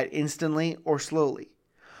he died instantly or slowly,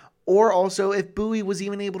 or also if Bowie was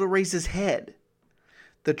even able to raise his head.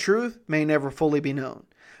 The truth may never fully be known,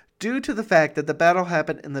 due to the fact that the battle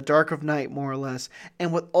happened in the dark of night, more or less,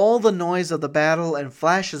 and with all the noise of the battle and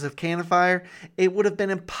flashes of cannon fire, it would have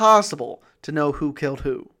been impossible to know who killed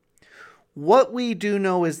who. What we do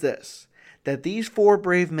know is this, that these 4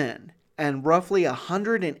 brave men, and roughly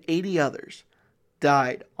 180 others,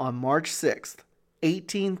 died on March 6th,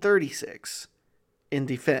 1836, in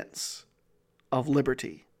defense of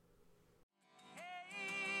liberty.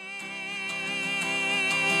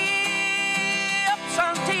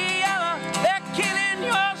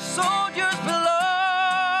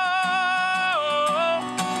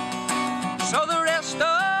 So the rest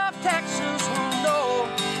of Texas will know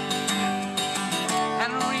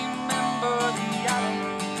and remember the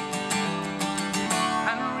Alamo,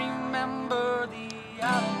 and remember the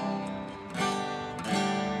Alamo.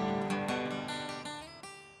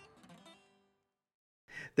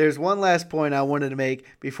 There's one last point I wanted to make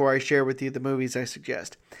before I share with you the movies I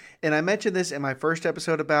suggest. And I mentioned this in my first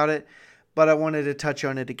episode about it, but I wanted to touch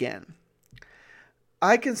on it again.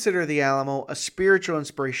 I consider the Alamo a spiritual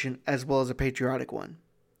inspiration as well as a patriotic one.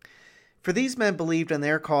 For these men believed in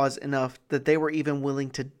their cause enough that they were even willing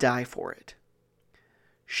to die for it.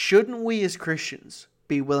 Shouldn't we as Christians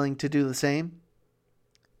be willing to do the same?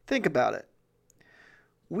 Think about it.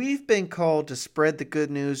 We've been called to spread the good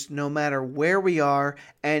news no matter where we are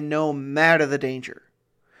and no matter the danger.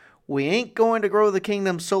 We ain't going to grow the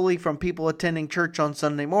kingdom solely from people attending church on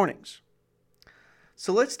Sunday mornings.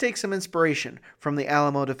 So let's take some inspiration from the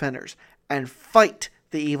Alamo defenders and fight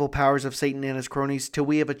the evil powers of Satan and his cronies till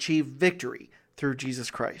we have achieved victory through Jesus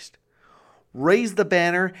Christ. Raise the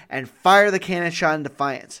banner and fire the cannon shot in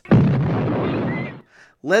defiance.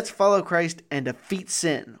 Let's follow Christ and defeat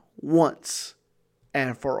sin once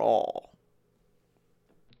and for all.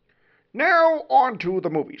 Now on to the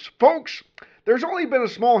movies. Folks, there's only been a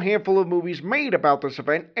small handful of movies made about this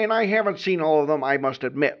event, and I haven't seen all of them, I must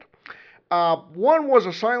admit. One was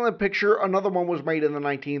a silent picture, another one was made in the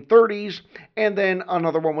 1930s, and then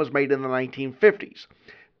another one was made in the 1950s.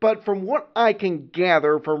 But from what I can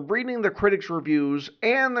gather from reading the critics' reviews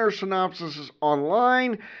and their synopsises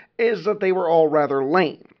online, is that they were all rather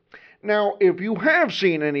lame. Now, if you have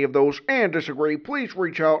seen any of those and disagree, please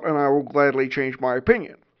reach out and I will gladly change my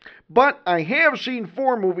opinion. But I have seen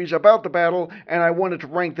 4 movies about the battle, and I wanted to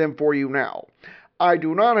rank them for you now. I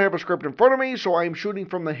do not have a script in front of me, so I'm shooting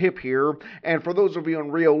from the hip here, and for those of you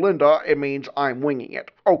in Rio Linda, it means I'm winging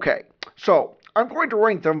it. Okay, so I'm going to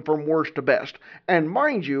rank them from worst to best, and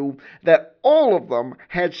mind you that all of them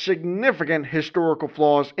had significant historical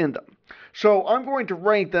flaws in them. So I'm going to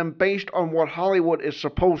rank them based on what Hollywood is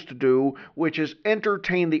supposed to do, which is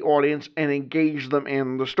entertain the audience and engage them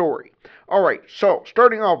in the story. Alright, so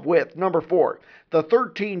starting off with number 4, The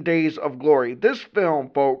 13 Days of Glory. This film,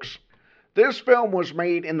 folks, this film was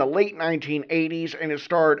made in the late 1980s and it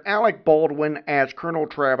starred Alec Baldwin as Colonel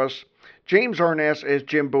Travis, James Arness as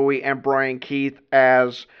Jim Bowie, and Brian Keith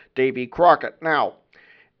as Davy Crockett. Now,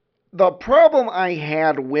 the problem I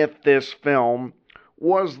had with this film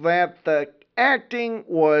was that the acting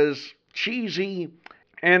was cheesy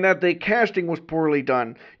and that the casting was poorly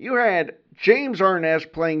done. You had James Arness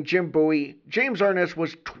playing Jim Bowie. James Arness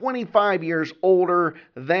was 25 years older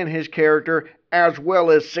than his character, as well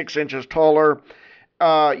as 6 inches taller.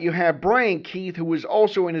 You had Brian Keith, who was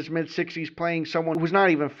also in his mid-60s, playing someone who was not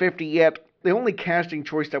even 50 yet. The only casting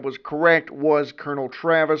choice that was correct was Colonel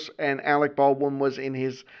Travis, and Alec Baldwin was in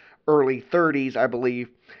his early 30s, I believe.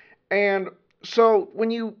 And so when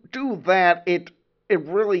you do that, it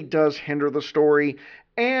really does hinder the story.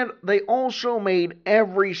 And they also made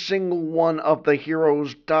every single one of the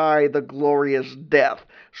heroes die the glorious death.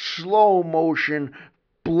 Slow motion,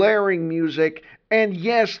 blaring music, and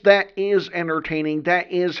yes, that is entertaining.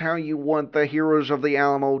 That is how you want the heroes of the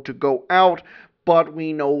Alamo to go out, but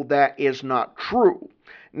we know that is not true.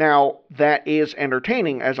 Now, that is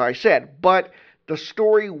entertaining, as I said, but the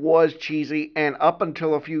story was cheesy, and up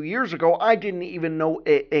until a few years ago, I didn't even know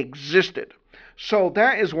it existed. So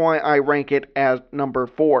that is why I rank it as number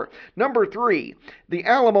 4. Number 3, The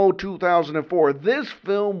Alamo 2004. This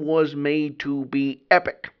film was made to be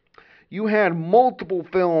epic. You had multiple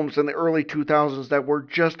films in the early 2000s that were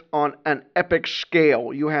just on an epic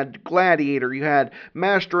scale. You had Gladiator, you had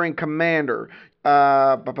Master and Commander,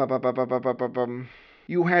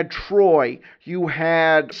 you had Troy, you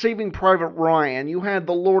had Saving Private Ryan, you had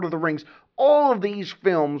The Lord of the Rings. All of these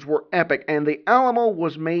films were epic, and The Alamo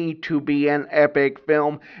was made to be an epic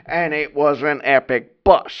film, and it was an epic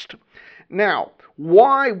bust. Now,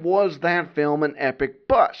 why was that film an epic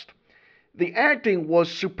bust? The acting was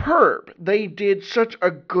superb. They did such a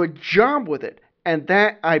good job with it. And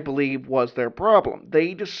that, I believe, was their problem.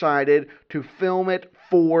 They decided to film it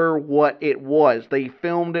for what it was. They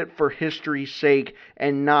filmed it for history's sake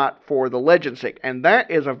and not for the legend's sake. And that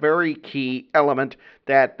is a very key element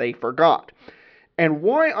that they forgot. And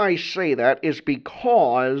why I say that is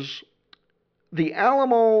because the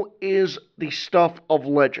Alamo is the stuff of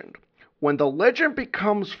legend. When the legend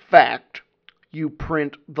becomes fact, you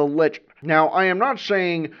print the legend. Now, I am not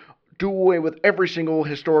saying do away with every single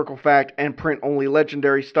historical fact and print only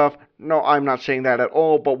legendary stuff. No, I'm not saying that at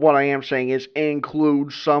all, but what I am saying is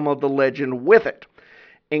include some of the legend with it.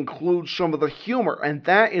 Include some of the humor, and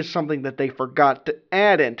that is something that they forgot to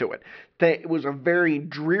add into it. It was a very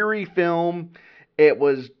dreary film. It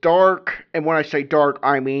was dark, and when I say dark,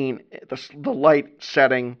 I mean the light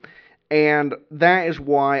setting. And that is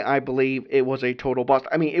why I believe it was a total bust.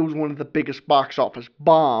 I mean, it was one of the biggest box office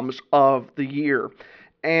bombs of the year.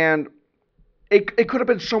 And it could have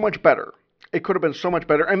been so much better. It could have been so much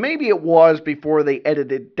better. And maybe it was before they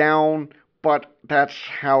edited it down, but that's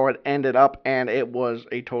how it ended up, and it was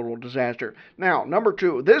a total disaster. Now, number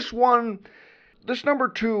 2. This number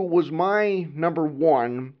 2 was my number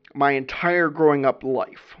 1 my entire growing up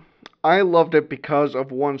life. I loved it because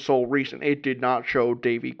of one sole reason. It did not show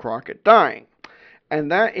Davy Crockett dying.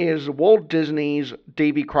 And that is Walt Disney's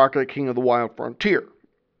Davy Crockett, King of the Wild Frontier.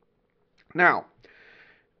 Now,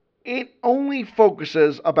 it only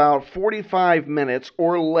focuses about 45 minutes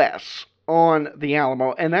or less on the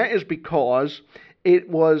Alamo, and that is because it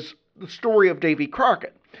was the story of Davy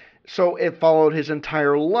Crockett. So it followed his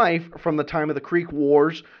entire life from the time of the Creek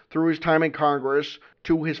Wars through his time in Congress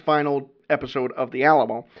to his final episode of the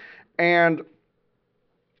Alamo. And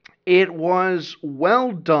it was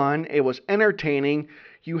well done. It was entertaining.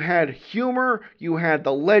 You had humor. You had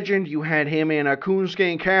the legend. You had him in a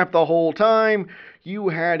coonskin cap the whole time. You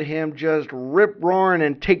had him just rip-roaring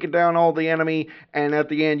and taking down all the enemy. And at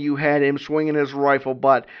the end, you had him swinging his rifle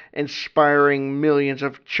butt, inspiring millions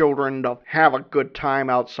of children to have a good time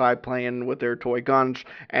outside playing with their toy guns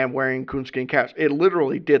and wearing coonskin caps. It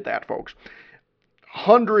literally did that, folks.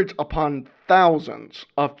 Hundreds upon thousands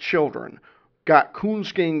of children got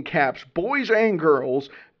coonskin caps, boys and girls,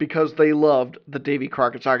 because they loved the Davy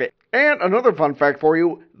Crockett saga. And another fun fact for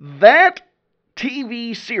you, that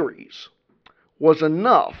TV series was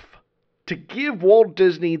enough to give Walt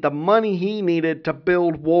Disney the money he needed to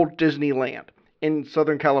build Walt Disneyland in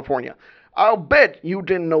Southern California. I'll bet you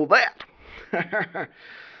didn't know that.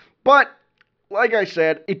 But, like I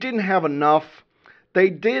said, it didn't have enough. They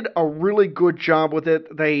did a really good job with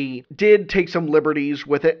it. They did take some liberties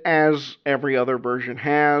with it, as every other version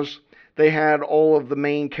has. They had all of the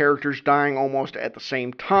main characters dying almost at the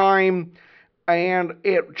same time, and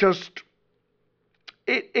it just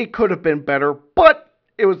it could have been better, but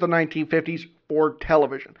it was the 1950s for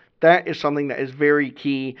television. That is something that is very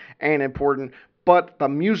key and important, but the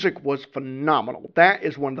music was phenomenal. That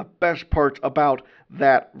is one of the best parts about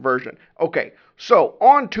that version. Okay, so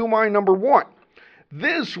on to my number one.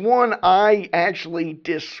 This one I actually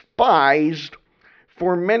despised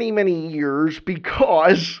for many, many years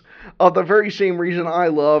because of the very same reason I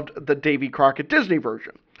loved the Davy Crockett Disney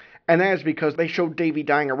version. And that is because they showed Davy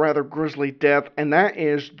dying a rather grisly death, and that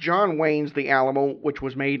is John Wayne's The Alamo, which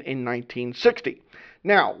was made in 1960.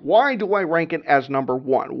 Now, why do I rank it as number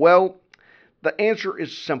one? Well, the answer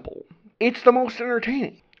is simple. It's the most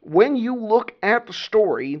entertaining. When you look at the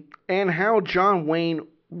story and how John Wayne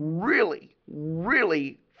really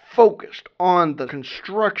focused on the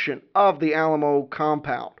construction of the Alamo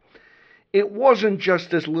compound. It wasn't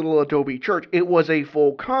just this little adobe church, it was a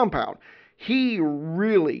full compound. He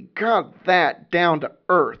really got that down to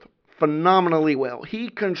earth phenomenally well. He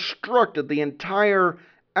constructed the entire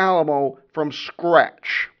Alamo from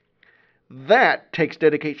scratch. That takes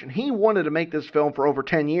dedication. He wanted to make this film for over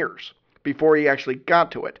 10 years before he actually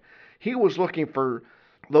got to it. He was looking for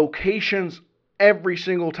locations every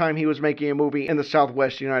single time he was making a movie in the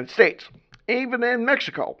Southwest United States, even in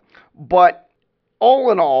Mexico. But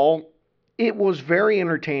all in all, it was very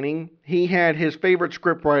entertaining. He had his favorite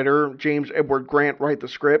scriptwriter, James Edward Grant, write the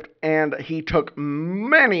script, and he took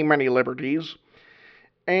many liberties.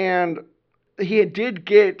 And he did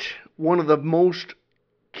get one of the most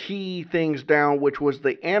key things down, which was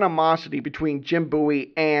the animosity between Jim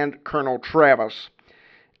Bowie and Colonel Travis.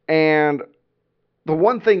 And the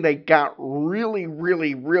one thing they got really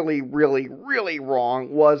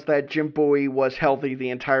wrong was that Jim Bowie was healthy the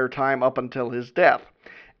entire time up until his death.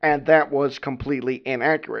 And that was completely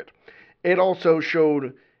inaccurate. It also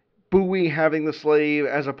showed Bowie having the slave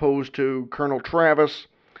as opposed to Colonel Travis.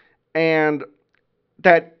 And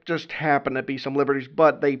that just happened to be some liberties.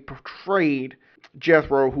 But they portrayed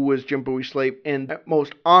Jethro, who was Jim Bowie's slave, in the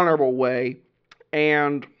most honorable way.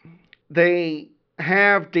 And they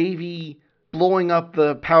have Davy blowing up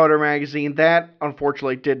the powder magazine. That,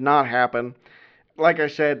 unfortunately, did not happen. Like I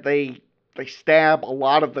said, they stab a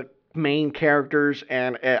lot of the main characters,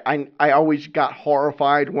 and I always got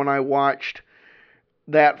horrified when I watched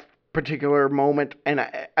that particular moment, and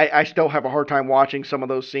I still have a hard time watching some of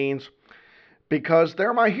those scenes because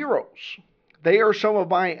they're my heroes. They are some of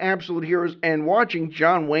my absolute heroes, and watching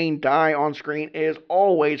John Wayne die on screen is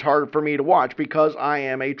always hard for me to watch because I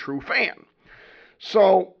am a true fan.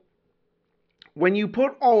 So, when you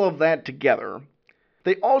put all of that together,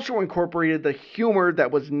 they also incorporated the humor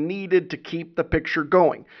that was needed to keep the picture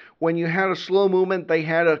going. When you had a slow movement, they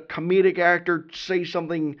had a comedic actor say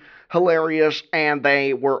something hilarious and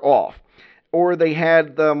they were off. Or they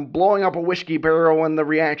had them blowing up a whiskey barrel and the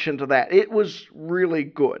reaction to that. It was really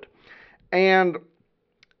good. And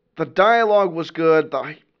the dialogue was good,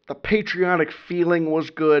 the patriotic feeling was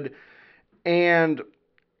good, and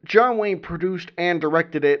John Wayne produced and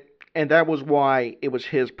directed it, and that was why it was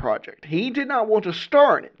his project. He did not want to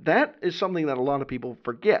star in it. That is something that a lot of people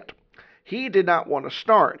forget. He did not want to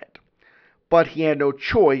star in it, but he had no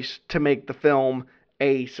choice to make the film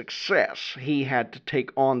a success. He had to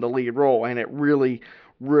take on the lead role, and it really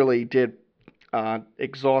did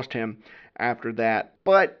exhaust him after that.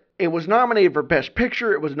 But it was nominated for Best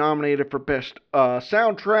Picture, it was nominated for Best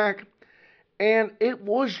Soundtrack, and it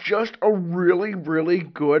was just a really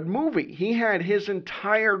good movie. He had his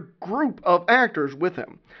entire group of actors with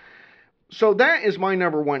him. So that is my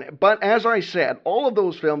number one. But as I said, all of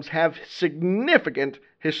those films have significant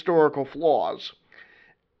historical flaws,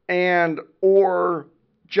 or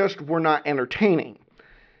just were not entertaining.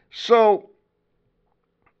 So,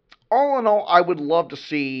 all in all, I would love to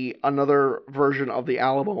see another version of the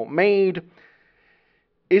Alamo made.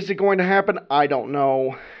 Is it going to happen? I don't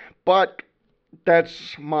know. But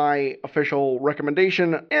that's my official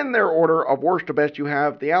recommendation. In their order of worst to best, you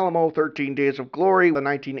have The Alamo, 13 Days of Glory, the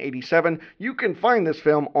 1987. You can find this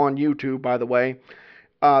film on YouTube, by the way.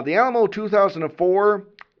 The Alamo, 2004.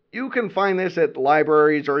 You can find this at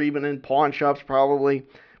libraries or even in pawn shops, probably.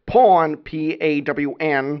 Pawn,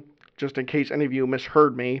 P-A-W-N, just in case any of you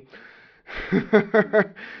misheard me.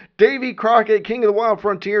 Davy Crockett, King of the Wild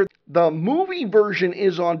Frontier. The movie version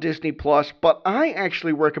is on Disney+, but I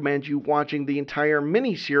actually recommend you watching the entire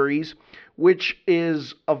miniseries, which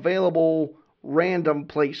is available random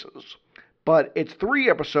places. But it's 3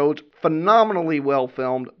 episodes, phenomenally well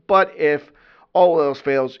filmed, but if all else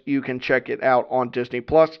fails, you can check it out on Disney+.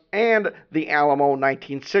 And The Alamo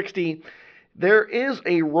 1960 There is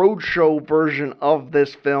a roadshow version of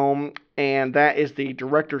this film, and that is the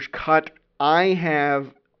director's cut. I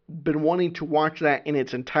have been wanting to watch that in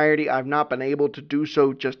its entirety. I've not been able to do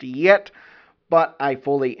so just yet, but I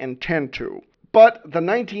fully intend to. But the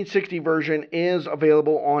 1960 version is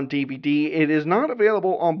available on DVD. It is not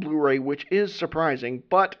available on Blu-ray, which is surprising,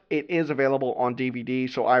 but it is available on DVD,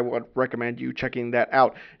 so I would recommend you checking that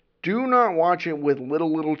out. Do not watch it with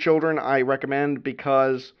little children, I recommend,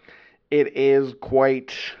 because it is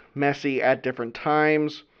quite messy at different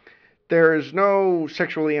times. There is no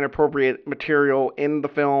sexually inappropriate material in the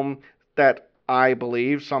film that I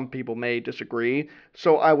believe. Some people may disagree,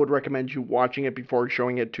 so I would recommend you watching it before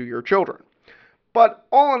showing it to your children. But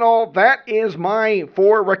all in all, that is my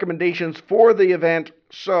 4 recommendations for the event,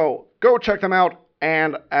 so go check them out,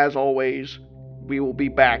 and as always, we will be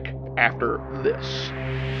back after this.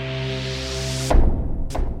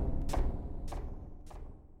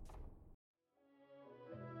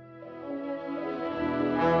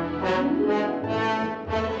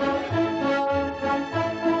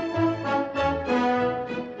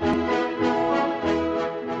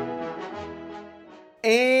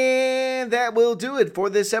 And that will do it for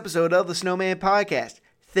this episode of the Snowman Podcast.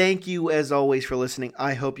 Thank you, as always, for listening.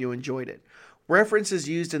 I hope you enjoyed it. References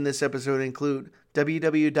used in this episode include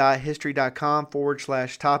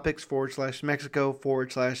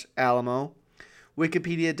www.history.com/topics/Mexico/Alamo,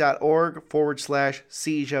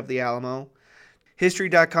 wikipedia.org/siege of the Alamo,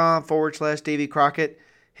 history.com/Davy Crockett,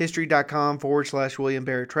 history.com/William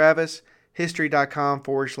Barrett Travis,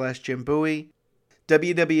 history.com/Jim Bowie,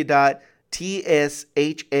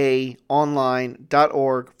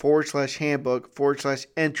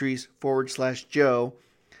 www.tshaonline.org/handbook/entries/Joe.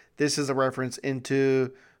 This is a reference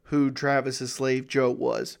into who Travis's slave Joe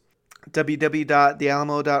was.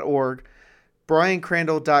 www.thealamo.org.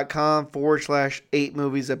 BrianCrandall.com/8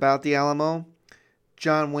 movies about the Alamo.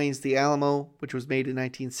 John Wayne's The Alamo, which was made in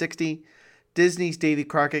 1960. Disney's Davy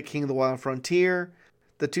Crockett, King of the Wild Frontier.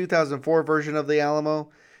 The 2004 version of The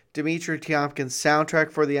Alamo. Dimitri Tiomkin's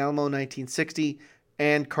soundtrack for The Alamo 1960,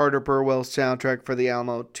 and Carter Burwell's soundtrack for The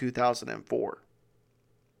Alamo 2004.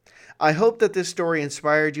 I hope that this story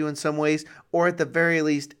inspired you in some ways, or at the very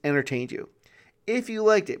least entertained you. If you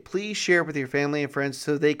liked it, please share it with your family and friends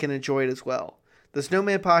so they can enjoy it as well. The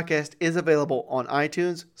Snowman Podcast is available on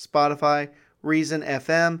iTunes, Spotify, Reason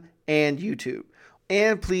FM, and YouTube.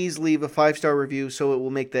 And please leave a 5-star review so it will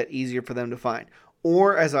make that easier for them to find.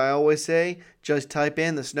 Or, as I always say, just type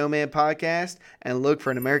in the Snowman Podcast and look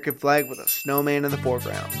for an American flag with a snowman in the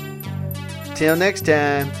foreground. Till next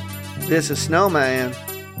time, this is Snowman,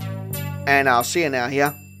 and I'll see you now,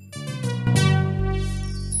 yeah?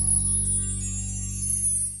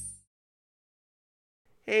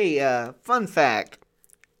 Hey, fun fact.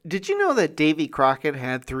 Did you know that Davy Crockett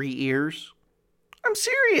had 3 ears? I'm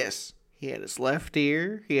serious. He had his left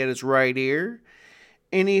ear, he had his right ear,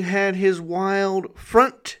 and he had his wild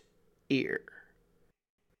front ear.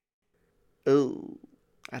 Oh,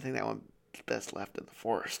 I think that one's best left in the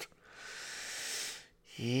forest.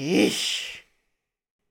 Yeesh.